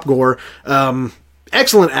 Over-the-top gore.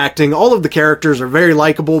 Excellent acting. All of the characters are very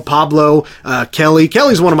likable. Pablo, Kelly.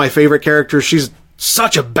 Kelly's one of my favorite characters. She's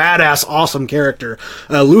such a badass, awesome character.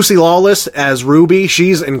 Lucy Lawless as Ruby.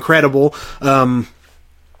 She's incredible. I've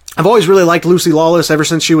always really liked Lucy Lawless ever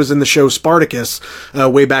since she was in the show Spartacus,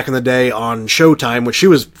 way back in the day on Showtime, which she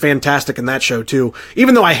was fantastic in that show too.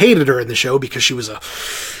 Even though I hated her in the show because she was a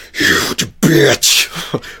huge bitch.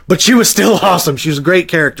 But she was still awesome. She was a great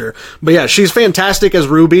character. But yeah, she's fantastic as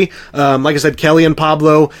Ruby. Like I said, Kelly and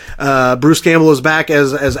Pablo. Bruce Campbell is back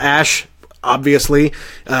as Ash, obviously.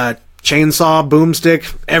 Chainsaw,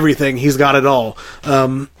 boomstick, everything. He's got it all.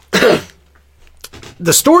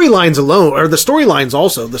 The storylines alone, or the storylines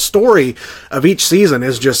also, the story of each season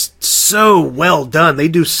is just so well done. They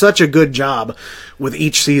do such a good job with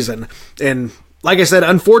each season. And like I said,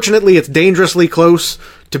 unfortunately, it's dangerously close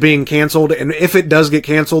to being canceled. And if it does get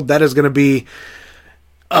canceled, that is going to be,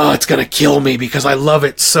 it's going to kill me because I love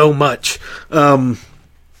it so much.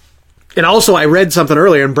 And also, I read something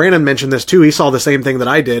earlier, and Brandon mentioned this too. He saw the same thing that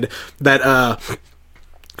I did, that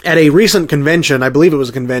at a recent convention, I believe it was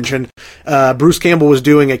a convention, Bruce Campbell was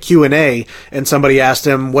doing a Q&A, and somebody asked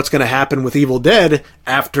him what's going to happen with Evil Dead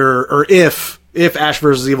after, or if Ash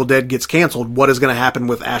vs. Evil Dead gets canceled, what is going to happen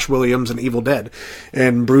with Ash Williams and Evil Dead?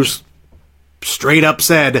 And Bruce straight up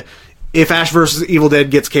said, if Ash vs. Evil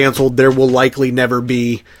Dead gets canceled, there will likely never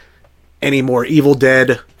be any more Evil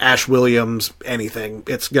Dead, Ash Williams, anything.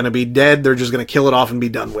 It's going to be dead. They're just going to kill it off and be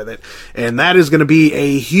done with it. And that is going to be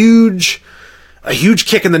a huge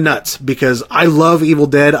kick in the nuts, because I love Evil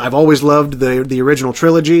Dead. I've always loved the original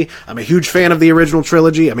trilogy. I'm a huge fan of the original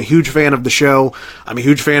trilogy. I'm a huge fan of the show. I'm a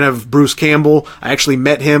huge fan of Bruce Campbell. I actually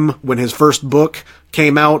met him when his first book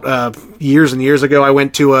came out years and years ago. I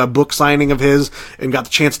went to a book signing of his and got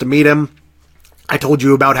the chance to meet him. I told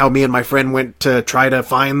you about how me and my friend went to try to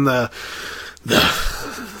find the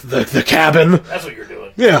cabin. That's what you're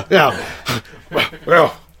doing. Yeah.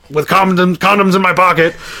 Well, with condoms in my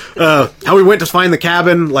pocket. How we went to find the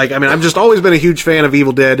cabin. I've just always been a huge fan of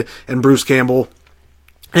Evil Dead and Bruce Campbell.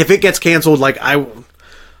 And if it gets canceled,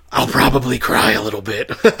 I'll probably cry a little bit.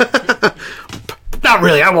 Not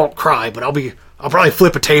really, I won't cry, but I'll probably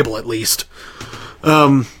flip a table at least.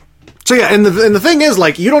 So yeah, and the thing is,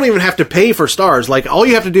 you don't even have to pay for Stars. All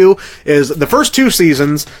you have to do is, the first 2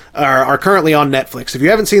 seasons are currently on Netflix. If you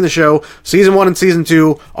haven't seen the show, season 1 and season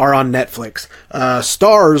 2 are on Netflix.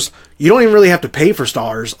 Stars, you don't even really have to pay for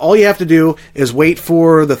Stars. All you have to do is wait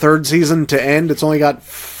for the 3rd season to end. It's only got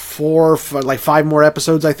 5 more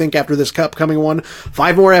episodes, I think, after this upcoming one.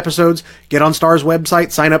 5 more episodes. Get on Star's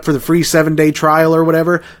website, sign up for the free 7-day trial or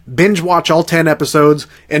whatever, binge watch all 10 episodes,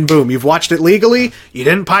 and boom, you've watched it legally, you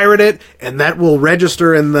didn't pirate it, and that will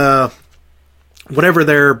register in the whatever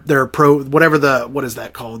what is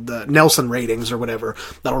that called? The Nelson ratings or whatever.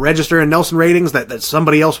 That'll register in Nelson ratings that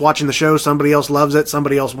somebody else watching the show, somebody else loves it,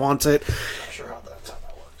 somebody else wants it.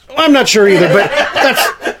 I'm not sure either, but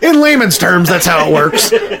that's, in layman's terms, that's how it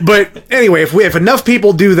works. But anyway, if enough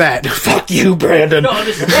people do that, fuck you, Brandon. No, I'm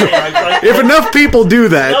just saying, if enough people do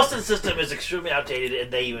that, the Nelson system is extremely outdated,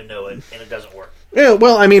 and they even know it, and it doesn't work. Yeah,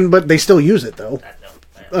 well, but they still use it though.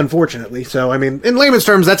 Unfortunately, so in layman's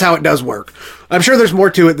terms, that's how it does work. I'm sure there's more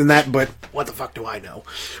to it than that, but what the fuck do I know?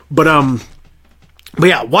 But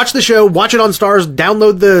yeah, watch the show, watch it on Stars,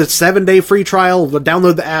 download the 7-day free trial,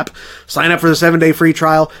 download the app, sign up for the 7-day free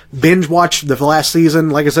trial, binge watch the last season.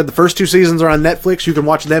 Like I said, the first 2 seasons are on Netflix. You can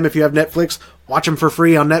watch them if you have Netflix. Watch them for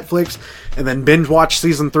free on Netflix, and then binge watch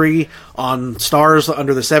season 3 on Stars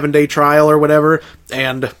under the 7-day trial or whatever,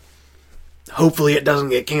 and hopefully it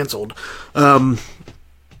doesn't get canceled.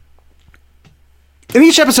 And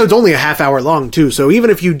each episode's only a half hour long, too, so even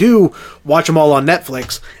if you do watch them all on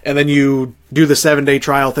Netflix, and then you do the 7-day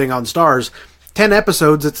trial thing on Stars, 10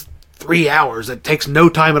 episodes, it's 3 hours. It takes no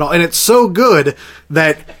time at all, and it's so good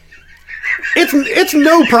that it's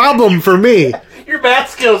no problem for me. Your math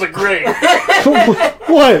skills are great.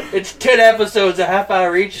 What? It's 10 episodes, a half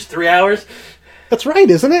hour each, is 3 hours. That's right,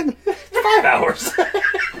 isn't it? 5 hours.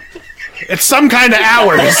 It's some kind of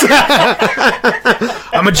hours.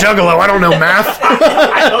 I'm a juggalo. I don't know math.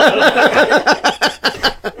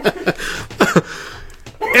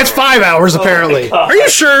 It's 5 hours, apparently. Are you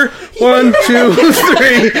sure? 1, 2,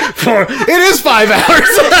 3, 4. It is 5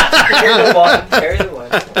 hours. Carry the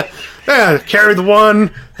one. Yeah, carry the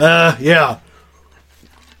one. Yeah.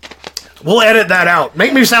 We'll edit that out.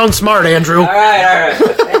 Make me sound smart, Andrew. All right.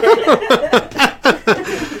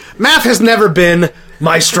 Math has never been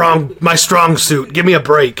my strong suit. Give me a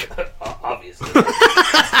break. Obviously.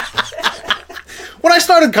 When I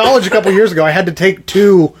started college a couple years ago, I had to take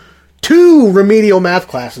two remedial math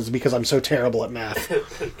classes because I'm so terrible at math.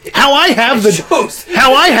 How I have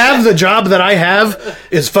the job that I have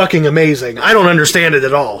is fucking amazing. I don't understand it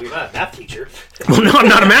at all. You're not a math teacher. Well, no, I'm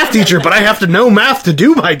not a math teacher, but I have to know math to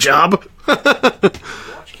do my job.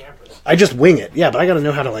 Watch cameras. I just wing it. Yeah, but I gotta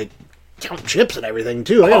know how to, count chips and everything,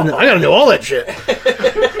 too. I gotta know all that shit.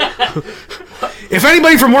 If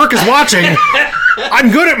anybody from work is watching,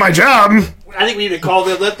 I'm good at my job. I think we need to call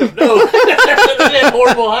them, let them know. They're a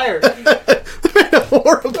horrible hire.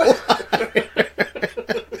 Horrible.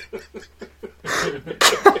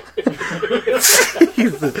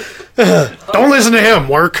 Don't listen to him,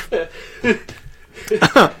 work.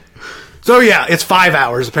 So yeah, it's 5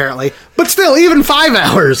 hours apparently. But still, even 5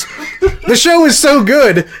 hours. The show is so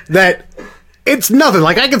good that it's nothing.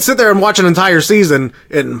 I could sit there and watch an entire season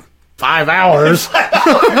in 5 hours. and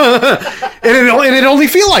it only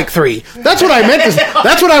feel like 3. That's what I meant to say.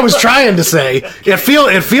 That's what I was trying to say.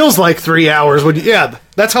 It feels like 3 hours. Yeah,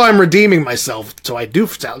 that's how I'm redeeming myself. So I do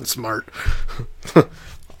sound smart.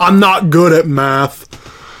 I'm not good at math.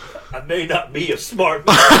 I may not be a smart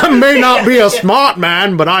man. I may not be a smart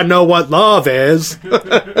man, but I know what love is.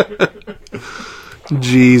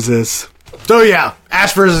 Jesus. So yeah,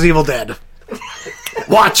 Ash vs. Evil Dead.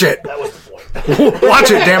 Watch it. That was the point. Watch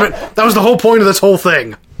it, damn it. That was the whole point of this whole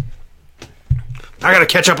thing. I gotta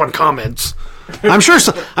catch up on comments. I'm sure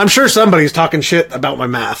somebody's talking shit about my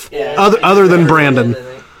math. Yeah. Other than Brandon.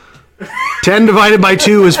 10 divided by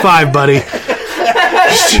 2 is 5, buddy.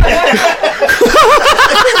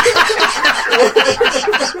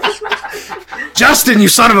 Justin, you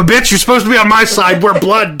son of a bitch, you're supposed to be on my side. We're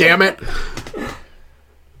blood, damn it.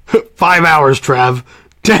 5 hours, Trav.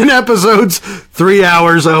 10 episodes, 3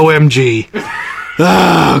 hours, OMG.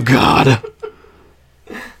 Oh, God.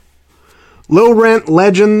 Low Rent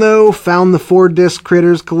Legend, though, found the 4-disc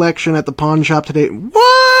Critters collection at the pawn shop today.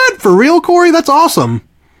 What? For real, Corey? That's awesome.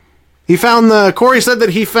 Corey said that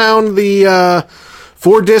he found the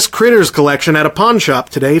 4-disc Critters collection at a pawn shop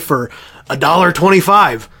today for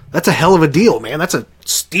 $1.25. That's a hell of a deal, man. That's a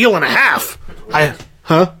steal and a half. That's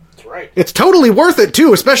right. It's totally worth it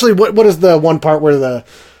too, especially what is the one part where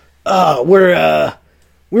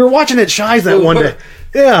we were watching it Shies that one day.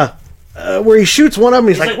 Yeah. Where he shoots one of them,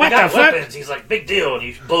 he's like, what the fuck? Weapons. He's like, big deal, and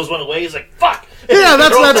he blows one away, he's like, fuck! Yeah,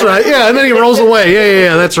 that's right. Yeah, and then he rolls away.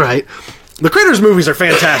 Yeah, that's right. The Critters movies are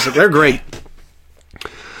fantastic. They're great.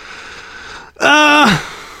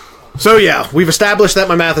 So yeah, we've established that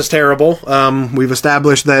my math is terrible. We've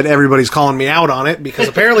established that everybody's calling me out on it, because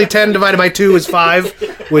apparently 10 divided by 2 is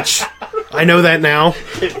 5, which I know that now.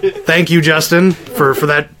 Thank you, Justin, for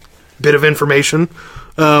that bit of information.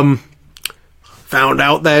 Found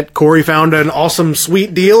out that Corey found an awesome,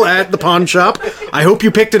 sweet deal at the pawn shop. I hope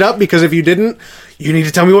you picked it up, because if you didn't, you need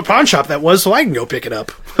to tell me what pawn shop that was so I can go pick it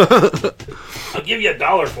up. I'll give you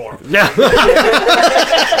 $1 for him. Yeah.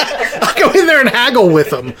 I'll go in there and haggle with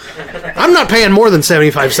them. I'm not paying more than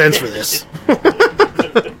 75 cents for this.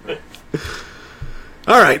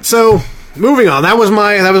 All right, so moving on. That was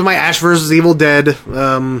my Ash vs. Evil Dead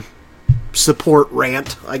support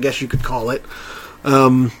rant, I guess you could call it.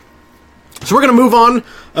 So we're going to move on.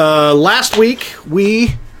 Last week,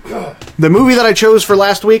 the movie that I chose for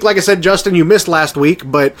last week, like I said, Justin, you missed last week,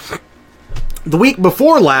 but the week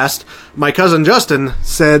before last, my cousin Justin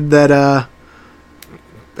said that,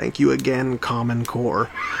 thank you again, Common Core.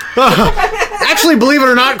 Actually, believe it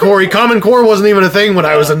or not, Corey, Common Core wasn't even a thing when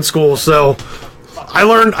I was in school, so I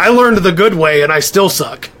learned the good way, and I still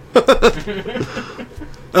suck.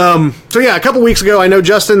 So yeah, a couple weeks ago, I know,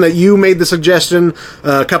 Justin, that you made the suggestion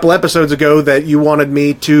a couple episodes ago that you wanted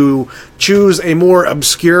me to choose a more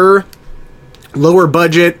obscure, lower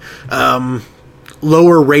budget,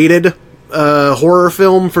 lower rated horror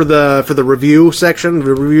film for the review section,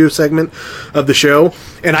 the review segment of the show,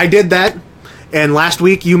 and I did that. And last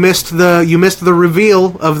week you missed the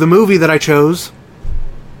reveal of the movie that I chose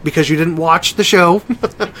because you didn't watch the show.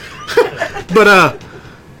 But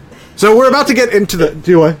so we're about to get into the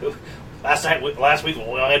Last week we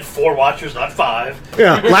only had 4 watchers, not 5.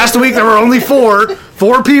 Yeah, last week there were only 4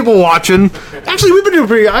 people watching. Actually, we've been doing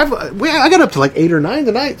pretty. I got up to like 8 or 9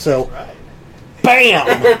 tonight. So, Right. Bam!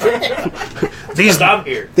 I'm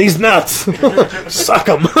here. These nuts, suck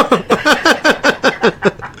them.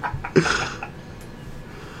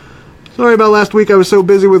 Sorry about last week. I was so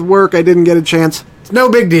busy with work, I didn't get a chance. It's no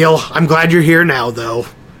big deal. I'm glad you're here now, though.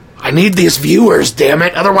 I need these viewers, damn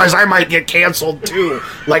it. Otherwise, I might get canceled, too,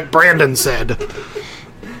 like Brandon said.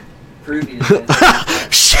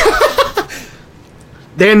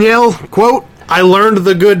 Danielle, quote, I learned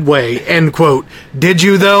the good way, end quote. Did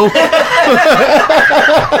you, though?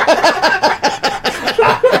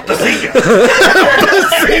 Bazinga.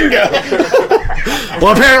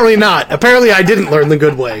 Well, apparently not. Apparently I didn't learn the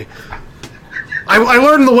good way. I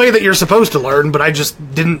learned the way that you're supposed to learn, but I just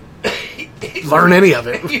didn't learn any of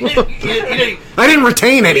it. I didn't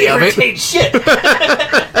retain any of it. Shit.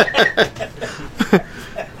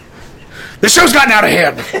 The show's gotten out of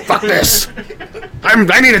hand. Fuck this.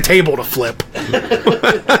 I need a table to flip.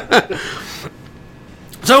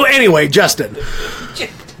 So anyway, Justin,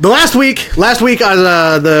 last week,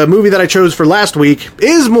 the movie that I chose for last week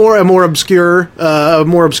is a more obscure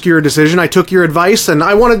decision. I took your advice, and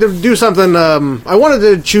I wanted to do something. I wanted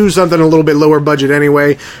to choose something a little bit lower budget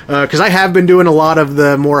anyway, because I have been doing a lot of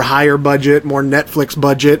the more higher budget, more Netflix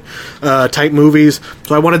budget type movies.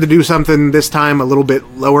 So I wanted to do something this time a little bit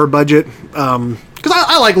lower budget, because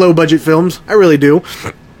I like low budget films. I really do.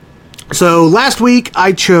 So last week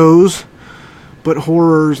I chose But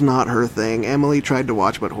Horror's Not Her Thing. Emily tried to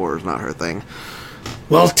watch But Horror's Not Her Thing.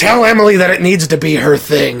 Well, tell Emily that it needs to be her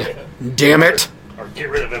thing. Damn it. Or get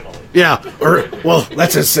rid of Emily. Yeah, or, well,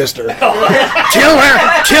 that's his sister. Kill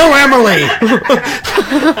Emily!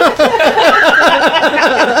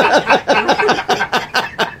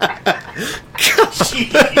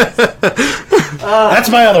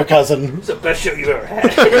 That's my other cousin. It's the best show you've ever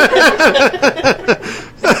had.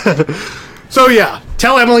 So yeah,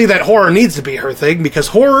 tell Emily that horror needs to be her thing because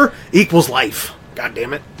horror equals life. God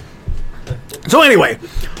damn it. So anyway,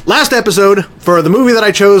 last episode for the movie that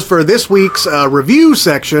I chose for this week's review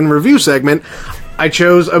segment, I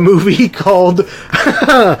chose a movie called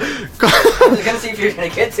I was gonna see if you're gonna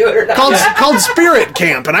get to it or not. called Spirit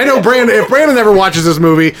Camp, and I know if Brandon ever watches this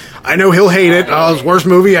movie, I know he'll hate it. Oh, it's the worst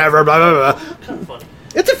movie ever. Blah blah blah. Kind of funny.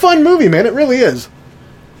 It's a fun movie, man. It really is.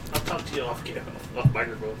 I'll talk to you off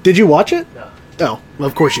microphone. Did you watch it? No. Oh, well,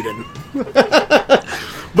 of course you didn't.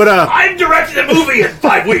 But I'm directing a movie in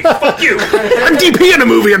 5 weeks. Fuck you. I'm DPing a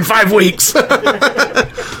movie in 5 weeks.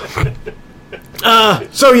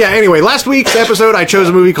 So yeah, anyway, last week's episode I chose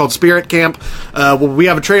a movie called Spirit Camp. We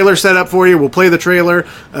have a trailer set up for you. We'll play the trailer.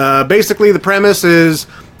 Basically, the premise is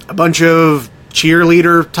a bunch of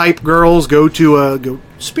cheerleader type girls go to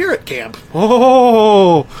Spirit Camp.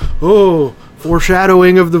 Oh,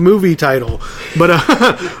 foreshadowing of the movie title. But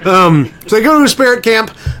so they go to a spirit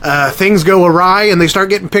camp, things go awry, and they start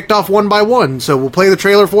getting picked off one by one. So we'll play the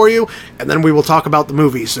trailer for you, and then we will talk about the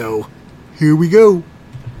movie. So here we go.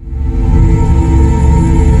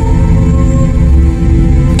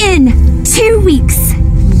 In 2 weeks,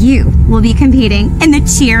 you will be competing in the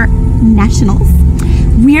Cheer Nationals.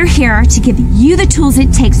 We're here to give you the tools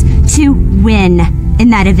it takes to win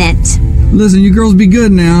in that event. Listen, you girls be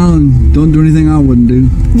good now and don't do anything I wouldn't do.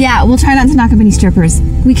 Yeah, we'll try not to knock up any strippers.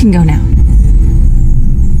 We can go now.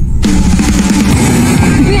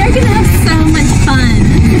 We are gonna have so much fun.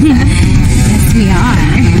 Yes, we are.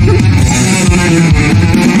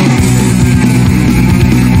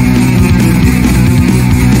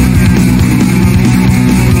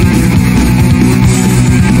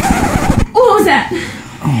 What was that?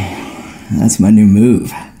 That's my new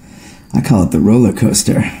move. I call it the roller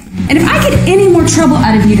coaster. And if I get any more trouble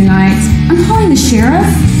out of you tonight, I'm calling the sheriff,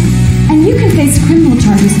 and you can face criminal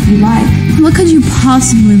charges if you like. What could you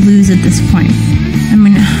possibly lose at this point? I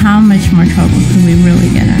mean, how much more trouble could we really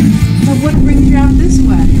get in? But what brings you out this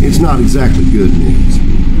way? It's not exactly good news.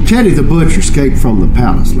 Teddy the Butcher escaped from the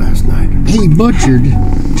palace last night. He butchered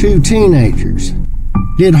 2 teenagers.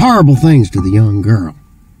 Did horrible things to the young girl.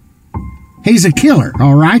 He's a killer,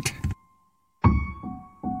 all right?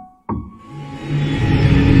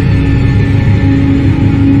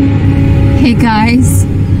 Hey guys,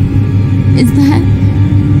 is that...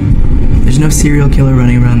 There's no serial killer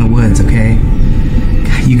running around the woods, okay?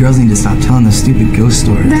 God, you girls need to stop telling those stupid ghost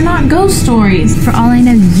stories. They're not ghost stories. For all I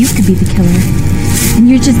know, you could be the killer. And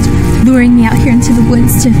you're just luring me out here into the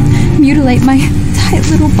woods to mutilate my tight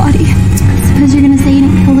little body. I suppose you're gonna say you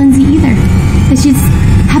didn't kill Lindsay either. That she just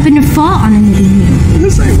happened to fall on a knitting needle.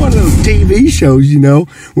 This ain't one of those TV shows, you know,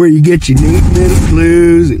 where you get your neat little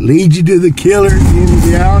clues, it leads you to the killer at the end of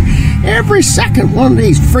the hour. Every second one of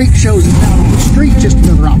these freak shows is out on the street, just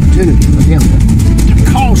another opportunity for him to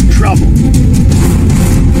cause trouble.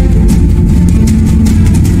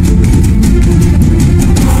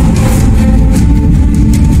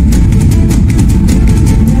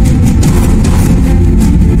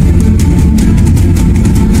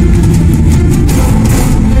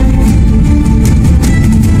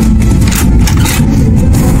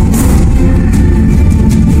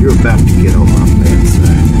 You're about to get on my bad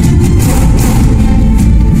side.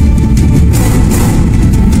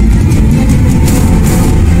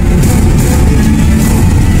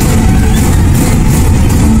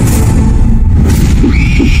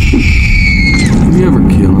 Have you ever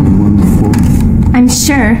killed anyone before? I'm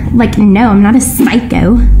sure. Like, no, I'm not a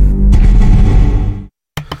psycho.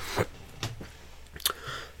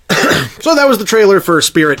 So that was the trailer for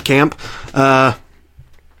Spirit Camp.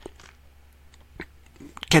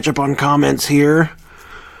 Catch up on comments here.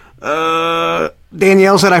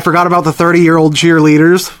 Danielle said, I forgot about the 30-year-old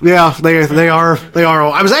cheerleaders. Yeah, they are.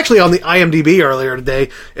 I was actually on the IMDb earlier today,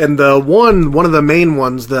 and one of the main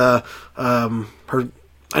ones, I don't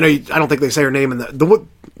think they say her name in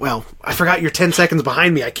well, I forgot you're 10 seconds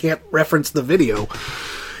behind me. I can't reference the video.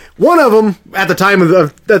 One of them at the time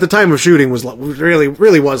of shooting was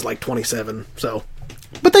really was like 27. So,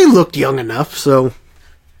 but they looked young enough. So,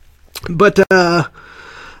 but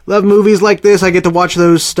love movies like this. I get to watch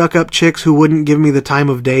those stuck-up chicks who wouldn't give me the time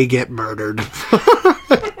of day get murdered.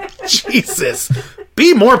 Jesus,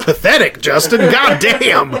 be more pathetic, Justin. God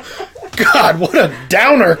damn. God, what a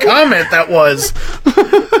downer comment that was.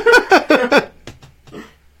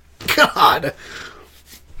 God.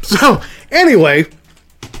 So, anyway,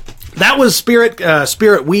 that was Spirit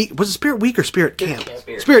Week. Was it Spirit Week or Spirit Camp?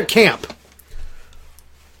 Spirit Camp.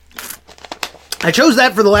 I chose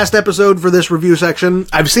that for the last episode for this review section.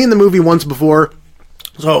 I've seen the movie once before,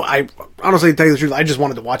 so I honestly, to tell you the truth, I just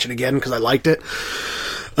wanted to watch it again because I liked it.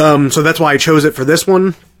 So that's why I chose it for this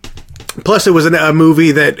one. Plus, it was a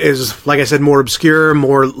movie that is, like I said, more obscure,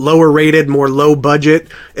 more lower rated, more low budget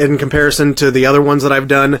in comparison to the other ones that I've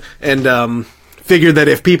done, and figured that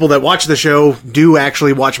if people that watch the show do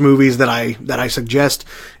actually watch movies that I suggest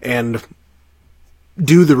and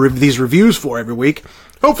do these reviews for every week,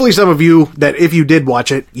 hopefully some of you that if you did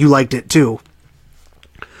watch it, you liked it too.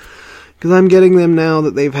 Because I'm getting them now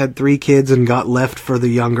that they've had 3 kids and got left for the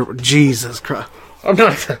younger. Jesus Christ.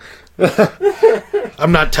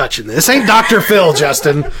 I'm not touching this. This ain't Dr. Phil,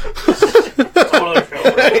 Justin.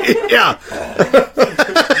 Yeah.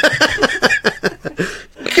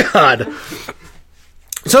 God.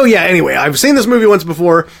 So yeah, anyway, I've seen this movie once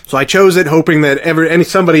before, so I chose it hoping that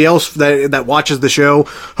somebody else that watches the show,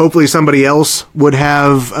 hopefully somebody else would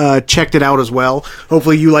have checked it out as well.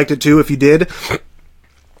 Hopefully you liked it too if you did.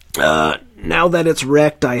 Now that it's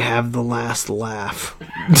wrecked, I have the last laugh.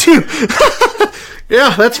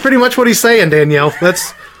 Yeah, that's pretty much what he's saying, Danielle.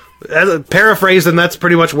 That's paraphrasing, that's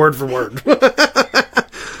pretty much word for word.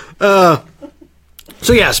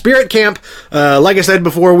 So yeah, Spirit Camp, like I said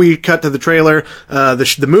before we cut to the trailer,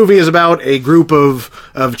 the movie is about a group of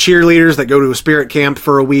cheerleaders that go to a spirit camp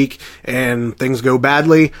for a week, and things go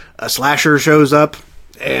badly. A slasher shows up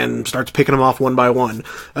and starts picking them off one by one.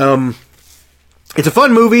 It's a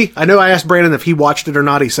fun movie. I know I asked Brandon if he watched it or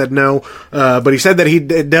not. He said no, but he said that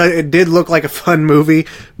it did look like a fun movie,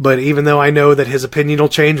 but even though I know that his opinion will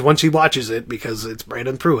change once he watches it, because it's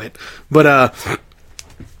Brandon Pruitt. But,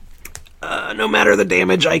 no matter the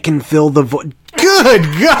damage, I can fill the void. Good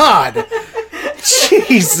God!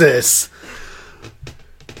 Jesus!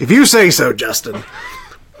 If you say so, Justin.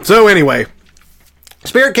 So anyway,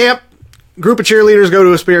 Spirit Camp. Group of cheerleaders go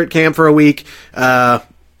to a spirit camp for a week.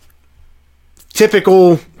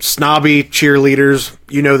 Typical snobby cheerleaders,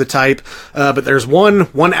 you know the type. But there's one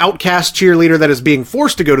outcast cheerleader that is being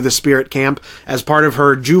forced to go to the spirit camp as part of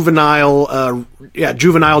her juvenile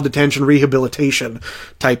detention rehabilitation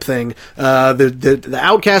type thing. The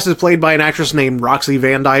outcast is played by an actress named Roxy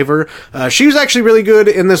Van Diver. She was actually really good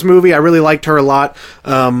in this movie. I really liked her a lot.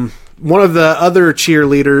 One of the other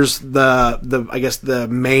cheerleaders, the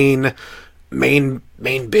main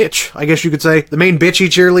bitch, I guess you could say. The main bitchy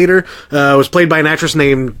cheerleader was played by an actress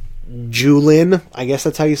named Julin. I guess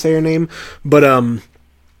that's how you say her name. But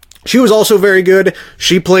she was also very good.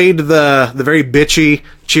 She played the very bitchy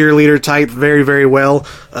cheerleader type very, very well.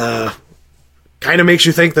 Kind of makes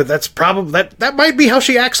you think that's probably that might be how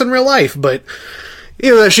she acts in real life, but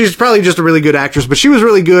you know, she's probably just a really good actress, but she was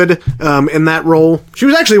really good in that role. She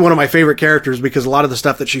was actually one of my favorite characters because a lot of the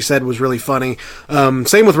stuff that she said was really funny.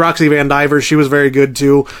 Same with Roxy Van Diver. She was very good,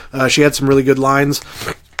 too. She had some really good lines.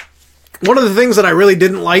 One of the things that I really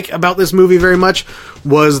didn't like about this movie very much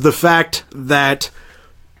was the fact that,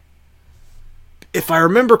 if I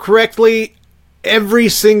remember correctly, almost every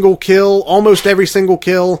single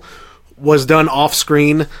kill was done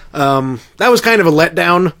off-screen. That was kind of a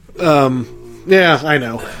letdown. Yeah, I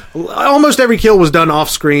know. Almost every kill was done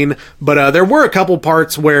off-screen, but there were a couple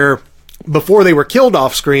parts where, before they were killed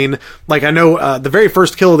off-screen, like I know the very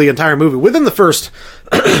first kill of the entire movie, within the first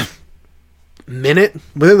minute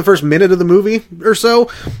of the movie or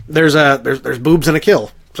so, there's boobs and a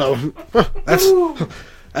kill. So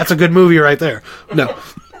that's a good movie right there. No,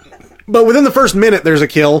 but within the first minute, there's a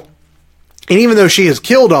kill, and even though she is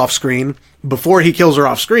killed off-screen, before he kills her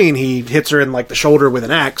off screen, he hits her in like the shoulder with an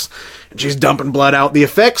axe, and she's dumping blood out. The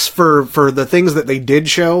effects for the things that they did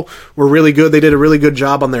show were really good. They did a really good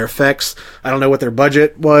job on their effects. I don't know what their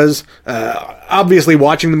budget was. Obviously,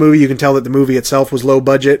 watching the movie, you can tell that the movie itself was low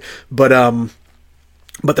budget, but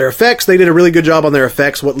their effects, they did a really good job on their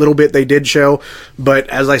effects, what little bit they did show. But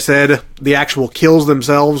as I said, the actual kills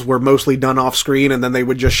themselves were mostly done off screen, and then they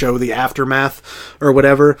would just show the aftermath or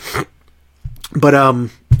whatever. But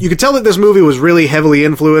you could tell that this movie was really heavily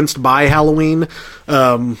influenced by Halloween,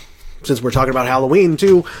 since we're talking about Halloween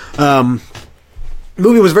too. The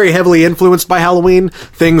movie was very heavily influenced by Halloween.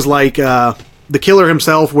 Things like the killer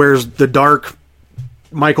himself wears the dark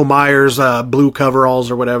Michael Myers blue coveralls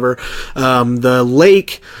or whatever. The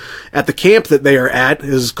lake at the camp that they are at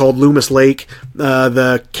is called Loomis Lake.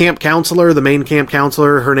 The camp counselor, the main camp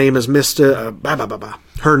counselor, her name is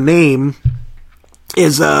her name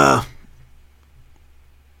is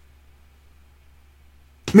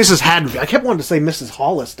Mrs. Haddonfield. I kept wanting to say Mrs.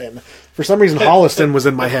 Holliston. For some reason, Holliston was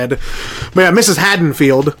in my head. But yeah, Mrs.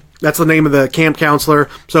 Haddonfield. That's the name of the camp counselor.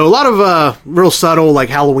 So a lot of real subtle, like,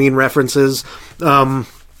 Halloween references. But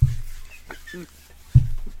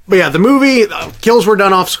yeah, the movie, kills were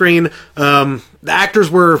done off screen. The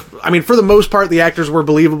actors were, I mean, for the most part, the actors were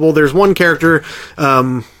believable. There's one character,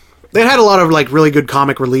 they had a lot of, like, really good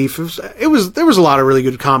comic relief. There was a lot of really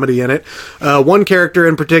good comedy in it. One character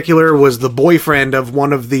in particular was the boyfriend of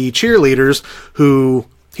one of the cheerleaders who,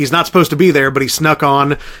 he's not supposed to be there, but he snuck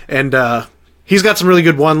on, and, he's got some really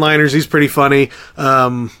good one-liners. He's pretty funny.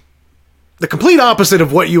 The complete opposite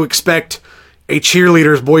of what you expect a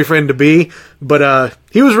cheerleader's boyfriend to be, but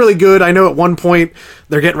he was really good. I know at one point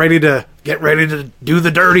they're getting ready to do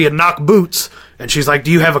the dirty and knock boots, and she's like,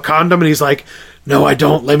 "Do you have a condom?" And he's like, "No, I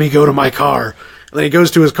don't. Let me go to my car." And then he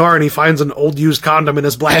goes to his car and he finds an old used condom in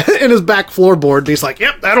his back floorboard. And he's like,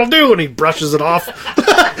 "Yep, that'll do." And he brushes it off.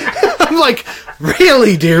 I'm like,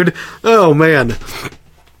 really, dude? Oh man.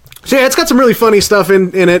 So yeah, it's got some really funny stuff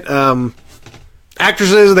in it.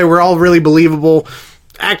 Actresses, they were all really believable.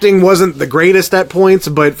 Acting wasn't the greatest at points,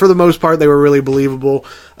 but for the most part, they were really believable.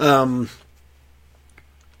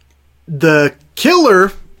 The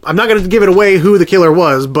killer, I'm not going to give it away who the killer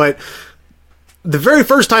was, but the very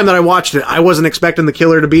first time that I watched it, I wasn't expecting the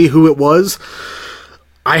killer to be who it was.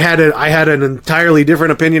 I had an entirely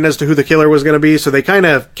different opinion as to who the killer was going to be, so they kind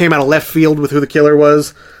of came out of left field with who the killer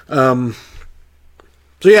was.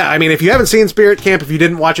 So yeah, I mean, if you haven't seen Spirit Camp, if you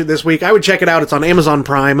didn't watch it this week, I would check it out. It's on Amazon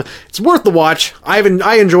Prime. It's worth the watch. I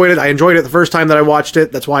enjoyed it. I enjoyed it the first time that I watched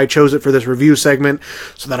it. That's why I chose it for this review segment,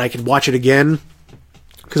 so that I could watch it again,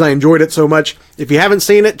 because I enjoyed it so much. If you haven't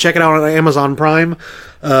seen it, check it out on Amazon Prime,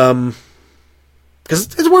 because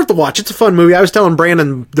it's worth the watch. It's a fun movie. I was telling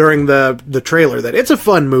Brandon during the trailer that it's a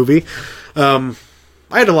fun movie. I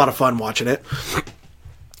had a lot of fun watching it.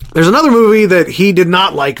 There's another movie that he did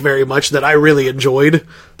not like very much that I really enjoyed.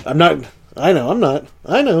 Another movie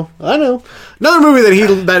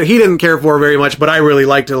that he didn't care for very much, but I really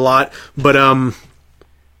liked it a lot. But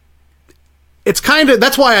it's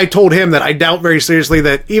that's why I told him that I doubt very seriously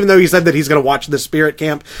that, even though he said that he's going to watch the Spirit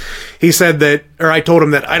Camp, he said that, or I told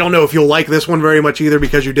him that I don't know if you'll like this one very much either,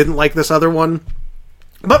 because you didn't like this other one.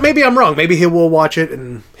 But maybe I'm wrong. Maybe he will watch it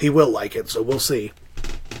and he will like it, so we'll see.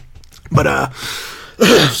 But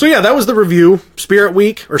so yeah, that was the review. Spirit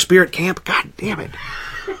Week, or Spirit Camp. God damn it.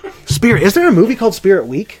 Spirit. Is there a movie called Spirit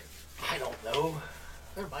Week? I don't know.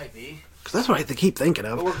 There might be. Because that's what I keep thinking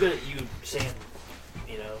of. But we're good at you saying,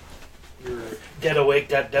 you're dead awake,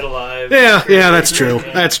 dead alive. Yeah, that's true.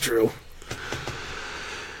 That's true.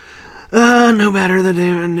 No matter the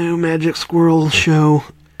damn new Magic Squirrel show.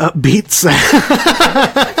 Upbeats.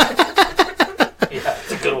 Yeah,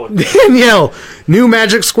 it's a good one. Danielle, new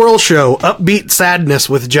Magic Squirrel show, Upbeat Sadness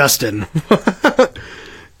with Justin.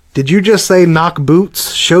 Did you just say knock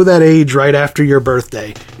boots? Show that age right after your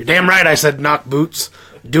birthday. You're damn right I said knock boots.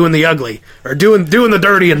 Doing the ugly. Or doing the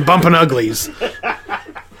dirty and bumping uglies.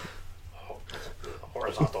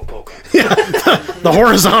 Horizontal polka. Yeah, the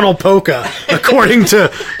horizontal polka, according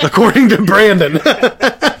to Brandon.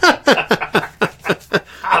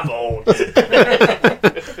 I'm old.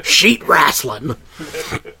 Sheet wrestling.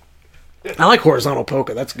 I like horizontal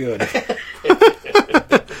polka. That's good.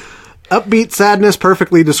 Upbeat sadness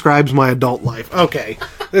perfectly describes my adult life. Okay,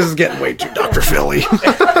 this is getting way too Dr. Philly.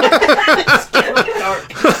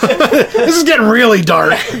 This is getting really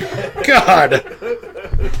dark. God.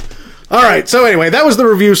 All right, so anyway, that was the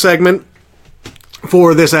review segment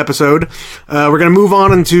for this episode. We're going to move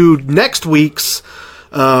on into next week's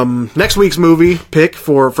movie pick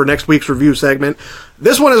for next week's review segment.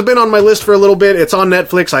 This one has been on my list for a little bit. It's on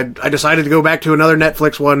Netflix. I decided to go back to another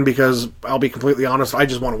Netflix one because, I'll be completely honest, I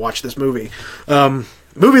just want to watch this movie.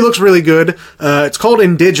 Movie looks really good. It's called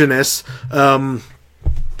Indigenous.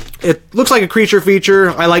 It looks like a creature feature.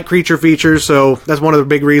 I like creature features, so that's one of the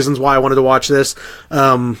big reasons why I wanted to watch this.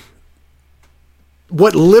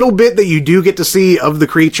 What little bit that you do get to see of the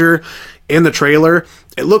creature in the trailer,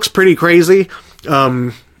 it looks pretty crazy.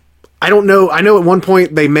 I don't know. I know at one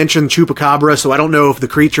point they mentioned chupacabra, so I don't know if the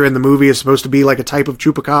creature in the movie is supposed to be like a type of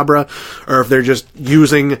chupacabra, or if they're just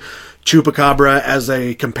using chupacabra as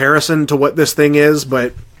a comparison to what this thing is,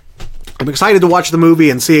 but I'm excited to watch the movie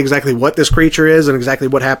and see exactly what this creature is and exactly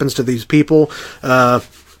what happens to these people.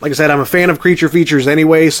 Like I said, I'm a fan of creature features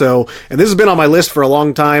anyway, and this has been on my list for a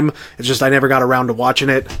long time. It's just I never got around to watching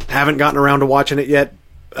it. Haven't gotten around to watching it yet.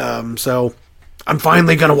 So I'm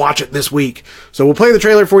finally going to watch it this week. So we'll play the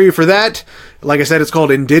trailer for you for that. Like I said, it's called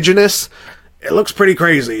Indigenous. It looks pretty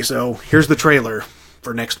crazy, so here's the trailer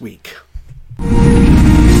for next week.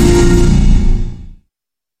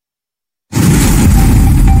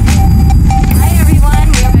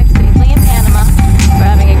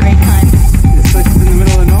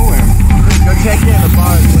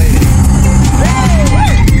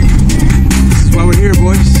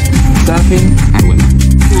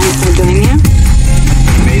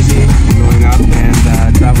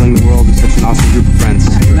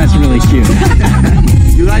 you.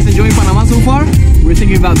 You guys enjoying Panama so far? We're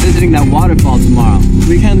thinking about visiting that waterfall tomorrow.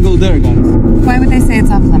 We can't go there, guys. Why would they say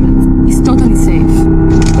it's off limits? It's totally safe.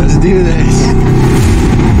 Let's do this.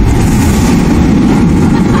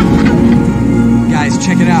 Guys,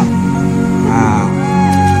 check it out. Wow.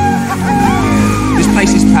 This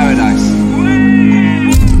place is paradise.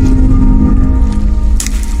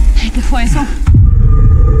 ¿Qué fue eso?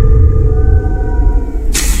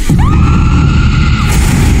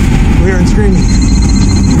 We're hearing screaming.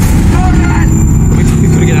 We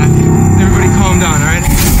could get out of here. Everybody calm down, alright?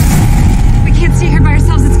 We can't stay here by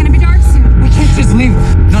ourselves. It's gonna be dark soon. We can't just leave.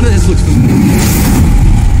 None of this looks familiar.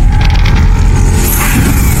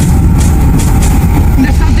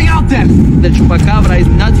 There's something out there. The chupacabra is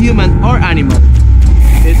not human or animal.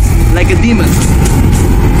 It's like a demon.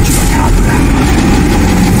 Chupacabra.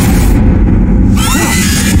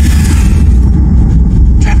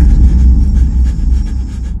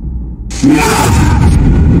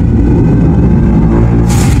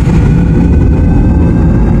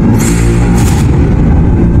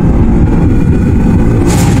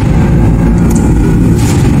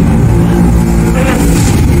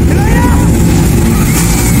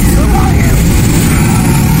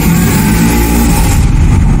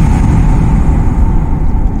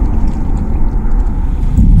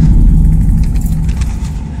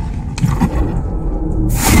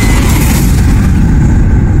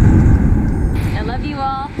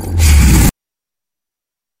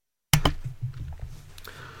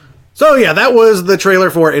 So yeah, that was the trailer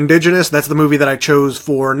for Indigenous. That's the movie that I chose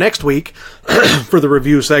for next week for the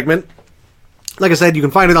review segment. Like I said, you can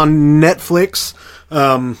find it on Netflix.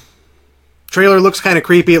 Trailer looks kind of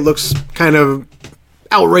creepy. It looks kind of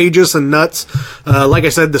outrageous and nuts. Like I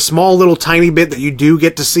said, the small little tiny bit that you do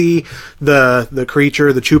get to see the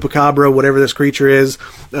creature, the chupacabra, whatever this creature is,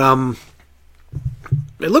 it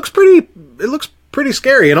looks pretty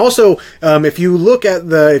scary. And also, if you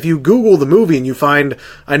Google the movie and you find,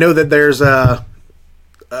 I know that there's I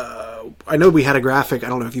know we had a graphic. I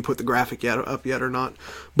don't know if you put the graphic up yet or not,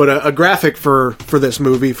 but a graphic for this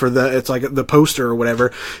movie, it's like the poster or whatever.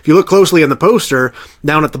 If you look closely in the poster,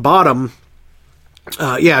 down at the bottom,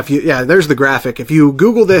 there's the graphic. If you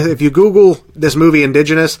Google this movie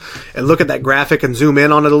Indigenous and look at that graphic and zoom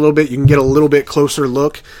in on it a little bit, you can get a little bit closer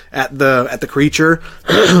look at the creature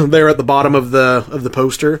there at the bottom of the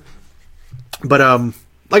poster. But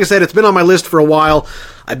like I said, it's been on my list for a while.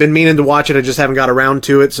 I've been meaning to watch it. I just haven't got around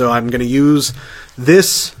to it, so I'm going to use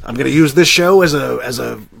this. I'm going to use this show as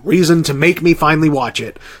a reason to make me finally watch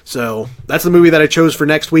it. So that's the movie that I chose for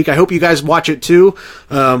next week. I hope you guys watch it too,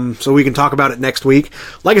 so we can talk about it next week.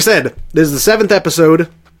 Like I said, this is the 7th episode.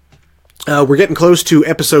 We're getting close to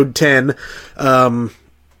episode 10.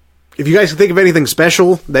 If you guys can think of anything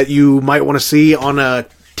special that you might want to see on a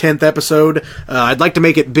 10th episode, I'd like to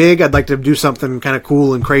make it big. I'd like to do something kind of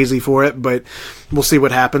cool and crazy for it, but we'll see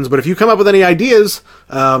what happens. But if you come up with any ideas,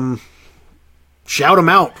 shout them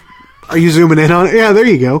out. Are you zooming in on it? Yeah, there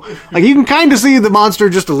you go. Like, you can kind of see the monster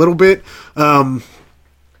just a little bit. I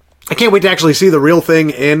can't wait to actually see the real thing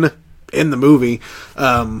in the movie.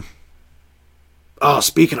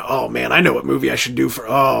 Speaking of, man, I know what movie I should do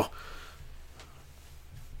for,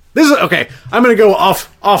 this is, okay, I'm going to go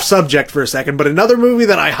off subject for a second, but another movie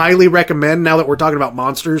that I highly recommend, now that we're talking about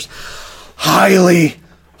monsters, highly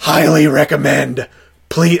recommend.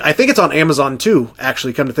 Please, I think it's on Amazon too,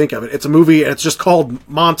 actually, come to think of it. It's a movie, and it's just called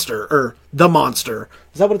Monster, or The Monster.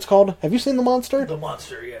 Is that what it's called? Have you seen The Monster? The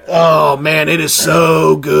Monster, yeah. Oh, man, it is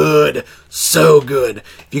so good. So good.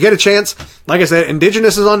 If you get a chance, like I said,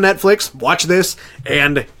 Indigenous is on Netflix. Watch this,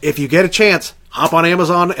 and if you get a chance, hop on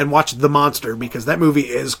Amazon and watch The Monster, because that movie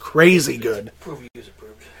is crazy good. Previews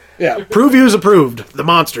approved. Yeah, previews approved. The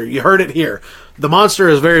Monster. You heard it here. The Monster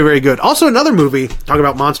is very, very good. Also, another movie, talk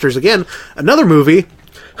about monsters again, another movie.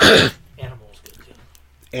 Animal's good too.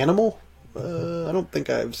 Animal? I don't think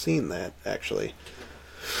I've seen that, actually.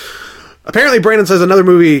 Apparently, Brandon says another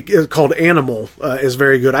movie called Animal is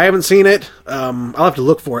very good. I haven't seen it. I'll have to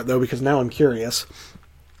look for it, though, because now I'm curious.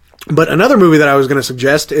 But another movie that I was going to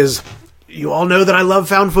suggest is, you all know that I love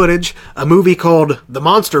found footage, a movie called The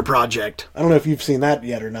Monster Project. I don't know if you've seen that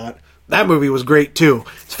yet or not. That movie was great, too.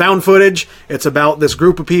 It's found footage. It's about this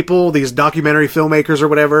group of people, these documentary filmmakers or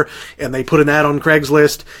whatever, and they put an ad on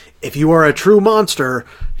Craigslist. If you are a true monster,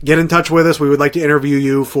 get in touch with us. We would like to interview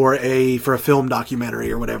you for a film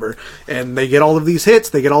documentary or whatever. And they get all of these hits.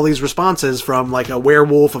 They get all these responses from, like, a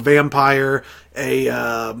werewolf, a vampire,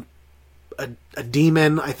 a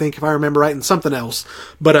demon, I think, if I remember right, and something else.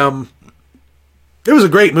 But, it was a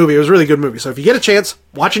great movie. It was a really good movie. So if you get a chance,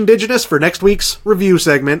 watch Indigenous for next week's review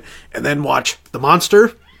segment, and then watch The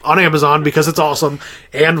Monster on Amazon because it's awesome,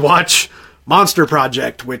 and watch Monster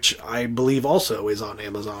Project, which I believe also is on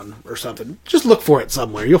Amazon or something. Just look for it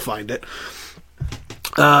somewhere. You'll find it.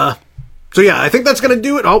 So yeah, I think that's going to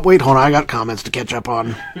do it. Oh, wait, hold on. I got comments to catch up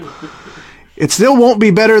on. It still won't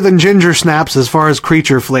be better than Ginger Snaps as far as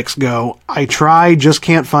creature flicks go. I try, just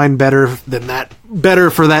can't find better than that.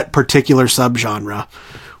 Better for that particular subgenre.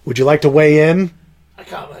 Would you like to weigh in? I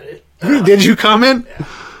commented. Did you comment?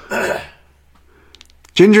 Yeah.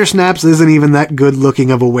 Ginger Snaps isn't even that good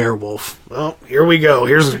looking of a werewolf. Well, here we go.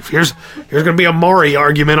 Here's going to be a Maury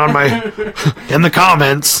argument on in the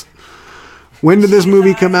comments. When did this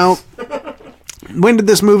movie come out?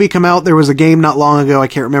 There was a game not long ago, I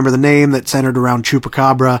can't remember the name, that centered around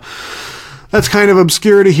Chupacabra. That's kind of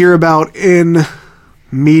obscure to hear about in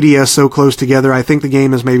media so close together. I think the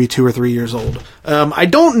game is maybe 2 or 3 years old. I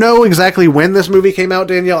don't know exactly when this movie came out,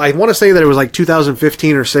 Danielle. I want to say that it was like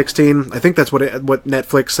 2015 or 16. I think that's what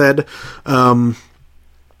Netflix said.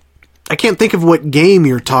 I can't think of what game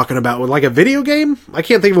you're talking about. Like a video game? I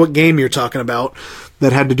can't think of what game you're talking about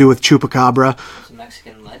that had to do with Chupacabra. It's a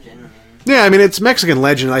Mexican legend. Yeah, I mean, it's Mexican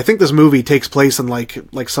legend. I think this movie takes place in like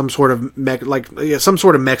some sort of some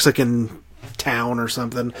sort of Mexican town or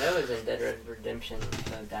something. I know it was in Dead Red Redemption,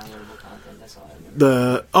 the downloadable content. That's all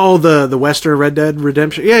I remember. The Western Red Dead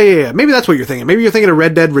Redemption. Yeah. Maybe that's what you're thinking. Maybe you're thinking of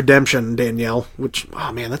Red Dead Redemption, Danielle. Which,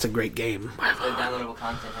 oh man, that's a great game. The downloadable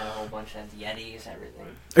content had a whole bunch of Yetis, everything.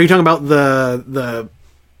 Are you talking about the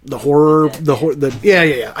horror?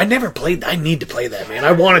 Yeah. I never played. I need to play that, man.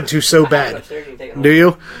 I wanted to so bad. Do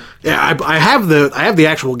you? Yeah, I have the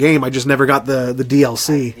actual game. I just never got the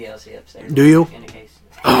DLC. DLC upstairs. Do you? In a case.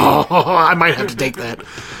 Oh, I might have to take that.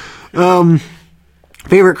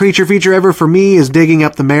 Favorite creature feature ever for me is Digging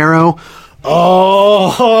Up the Marrow.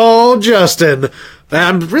 Oh, Justin.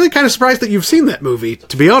 I'm really kind of surprised that you've seen that movie,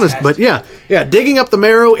 to be honest. But yeah, Digging Up the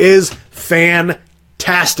Marrow is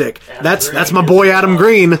fantastic. That's my boy Adam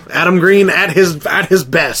Green. Adam Green at his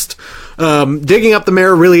best. Digging Up the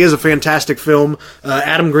Marrow really is a fantastic film.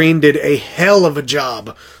 Adam Green did a hell of a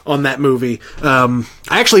job on that movie. I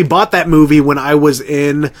actually bought that movie when I was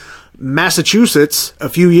in Massachusetts a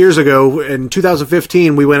few years ago. In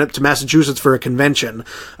 2015, we went up to Massachusetts for a convention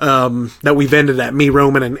that we vended at. Me,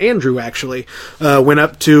 Roman, and Andrew actually went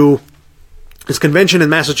up to this convention in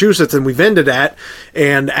Massachusetts, and we vended at,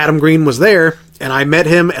 and Adam Green was there, and I met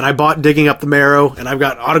him, and I bought Digging Up the Marrow, and I've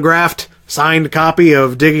got autographed, signed copy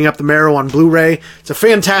of Digging Up the Marrow on Blu-ray. It's a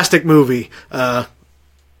fantastic movie. Like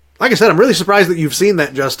I said, I'm really surprised that you've seen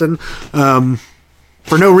that, Justin.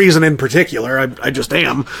 For no reason in particular, I just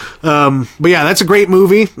am. But yeah, that's a great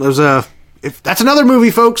movie. That's another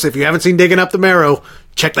movie, folks. If you haven't seen Digging Up the Marrow,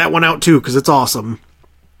 check that one out too, because it's awesome.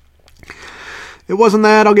 It wasn't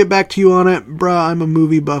that. I'll get back to you on it. Bruh, I'm a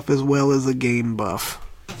movie buff as well as a game buff.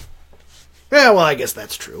 Yeah, well, I guess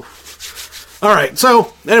that's true. Alright,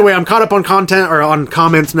 so, anyway, I'm caught up on content, or on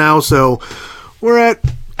comments now, so we're at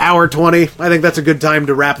hour 20. I think that's a good time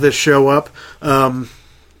to wrap this show up.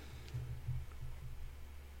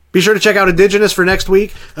 Be sure to check out Indigenous for next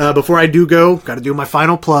week. Before I do go, got to do my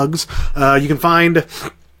final plugs. You can find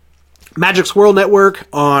Magic Squirrel Network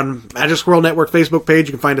on Magic Squirrel Network Facebook page.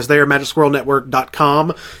 You can find us there,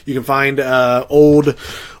 magicsquirrelnetwork.com. You can find old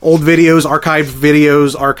videos,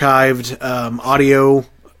 archived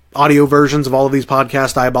audio versions of all of these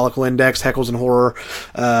podcasts: Diabolical Index, Heckles and Horror,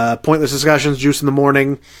 Pointless Discussions, Juice in the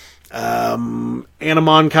Morning.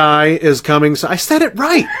 Anamon Kai is coming. So I said it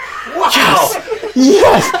right. Wow.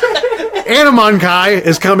 Yes. Anamon Kai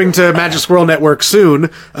is coming to Magic Squirrel Network soon.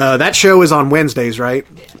 That show is on Wednesdays, right?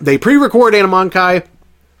 They pre-record Anamon Kai,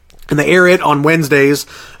 and they air it on Wednesdays.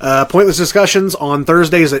 Pointless Discussions on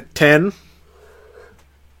Thursdays at 10.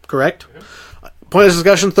 Correct? Pointless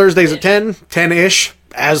Discussions Thursdays at 10, 10-ish,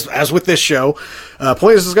 as with this show.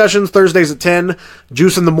 Pointless Discussions Thursdays at 10.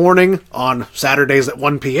 Juice in the Morning on Saturdays at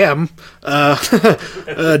 1 p.m.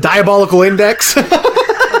 Diabolical Index.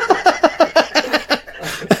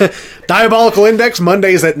 Diabolical Index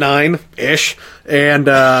Mondays at 9-ish, and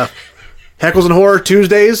Heckles and Horror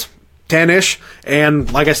Tuesdays 10-ish,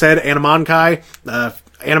 and like I said, Anamon Kai,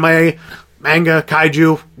 anime, manga,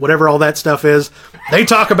 kaiju, whatever all that stuff is. They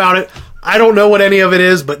talk about it. I don't know what any of it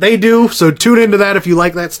is, but they do, so tune into that if you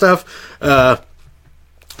like that stuff.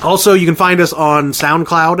 Also, you can find us on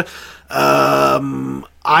SoundCloud,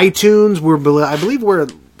 iTunes. I believe we're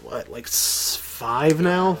at, like 5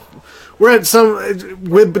 now? We're at some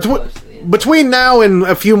between between now and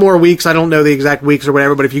a few more weeks, I don't know the exact weeks or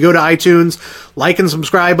whatever, but if you go to iTunes, like and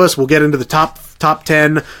subscribe us, we'll get into the top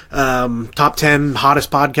 10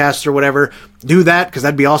 hottest podcasts or whatever. Do that, because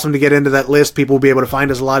that'd be awesome to get into that list. People will be able to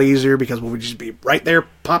find us a lot easier because we'll just be right there,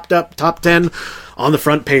 popped up, top 10 on the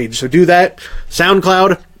front page. So do that.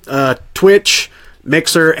 SoundCloud, Twitch,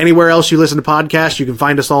 Mixer, anywhere else you listen to podcasts, you can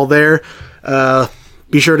find us all there.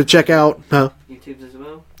 Be sure to check out YouTube as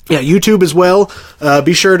well. Yeah, YouTube as well.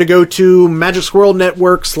 Be sure to go to Magic Squirrel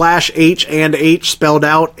Network /H&H, spelled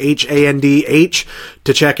out HANDH,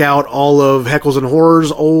 to check out all of Heckles and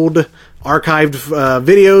Horror's old archived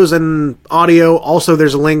videos and audio. Also,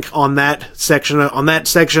 there's a link on that section of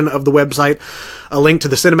the website, a link to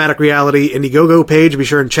the Cinematic Reality Indiegogo page. Be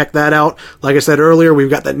sure and check that out. Like I said earlier, we've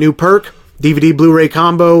got that new perk, DVD Blu-ray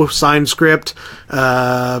combo, signed script,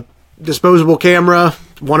 disposable camera,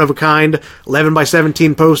 one of a kind,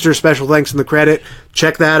 11x17 poster, special thanks in the credit.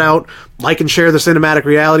 Check that out. Like and share the Cinematic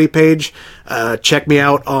Reality page. Check me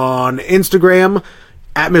out on Instagram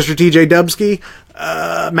at Mr. TJ Dubsky.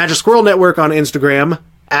 Magic Squirrel Network on Instagram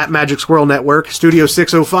at Magic Squirrel Network. Studio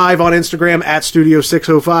 605 on Instagram at Studio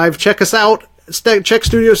 605. Check us out. Check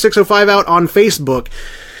Studio 605 out on Facebook.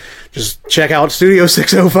 Just check out Studio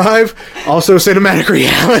 605. Also Cinematic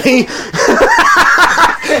Reality.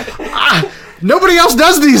 Nobody else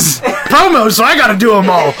does these promos, so I gotta do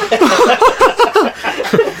them all.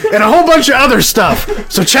 And a whole bunch of other stuff.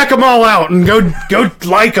 So check them all out and go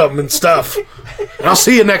like them and stuff. And I'll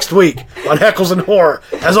see you next week on Heckles and Horror.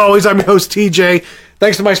 As always, I'm your host, TJ.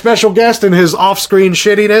 Thanks to my special guest and his off-screen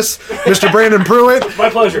shittiness, Mr. Brandon Pruitt.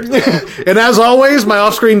 My pleasure. And as always, my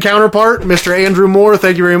off-screen counterpart, Mr. Andrew Moore.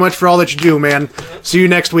 Thank you very much for all that you do, man. See you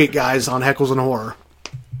next week, guys, on Heckles and Horror.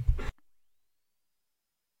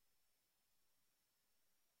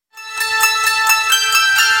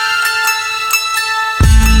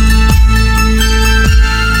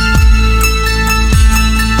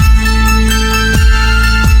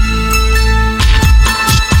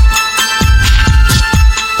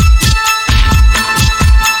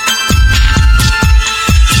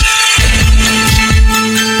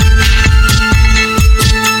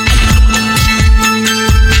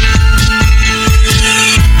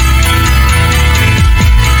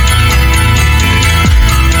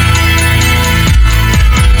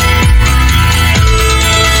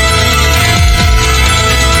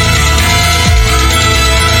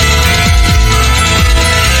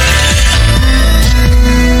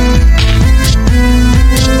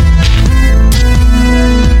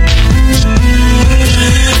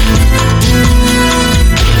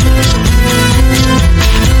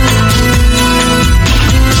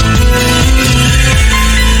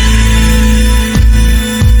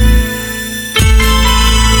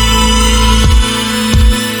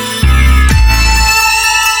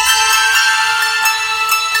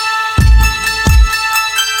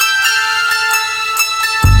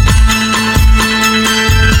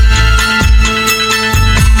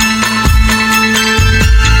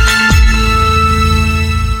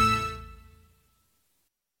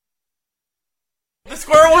 The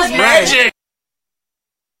squirrel was magic!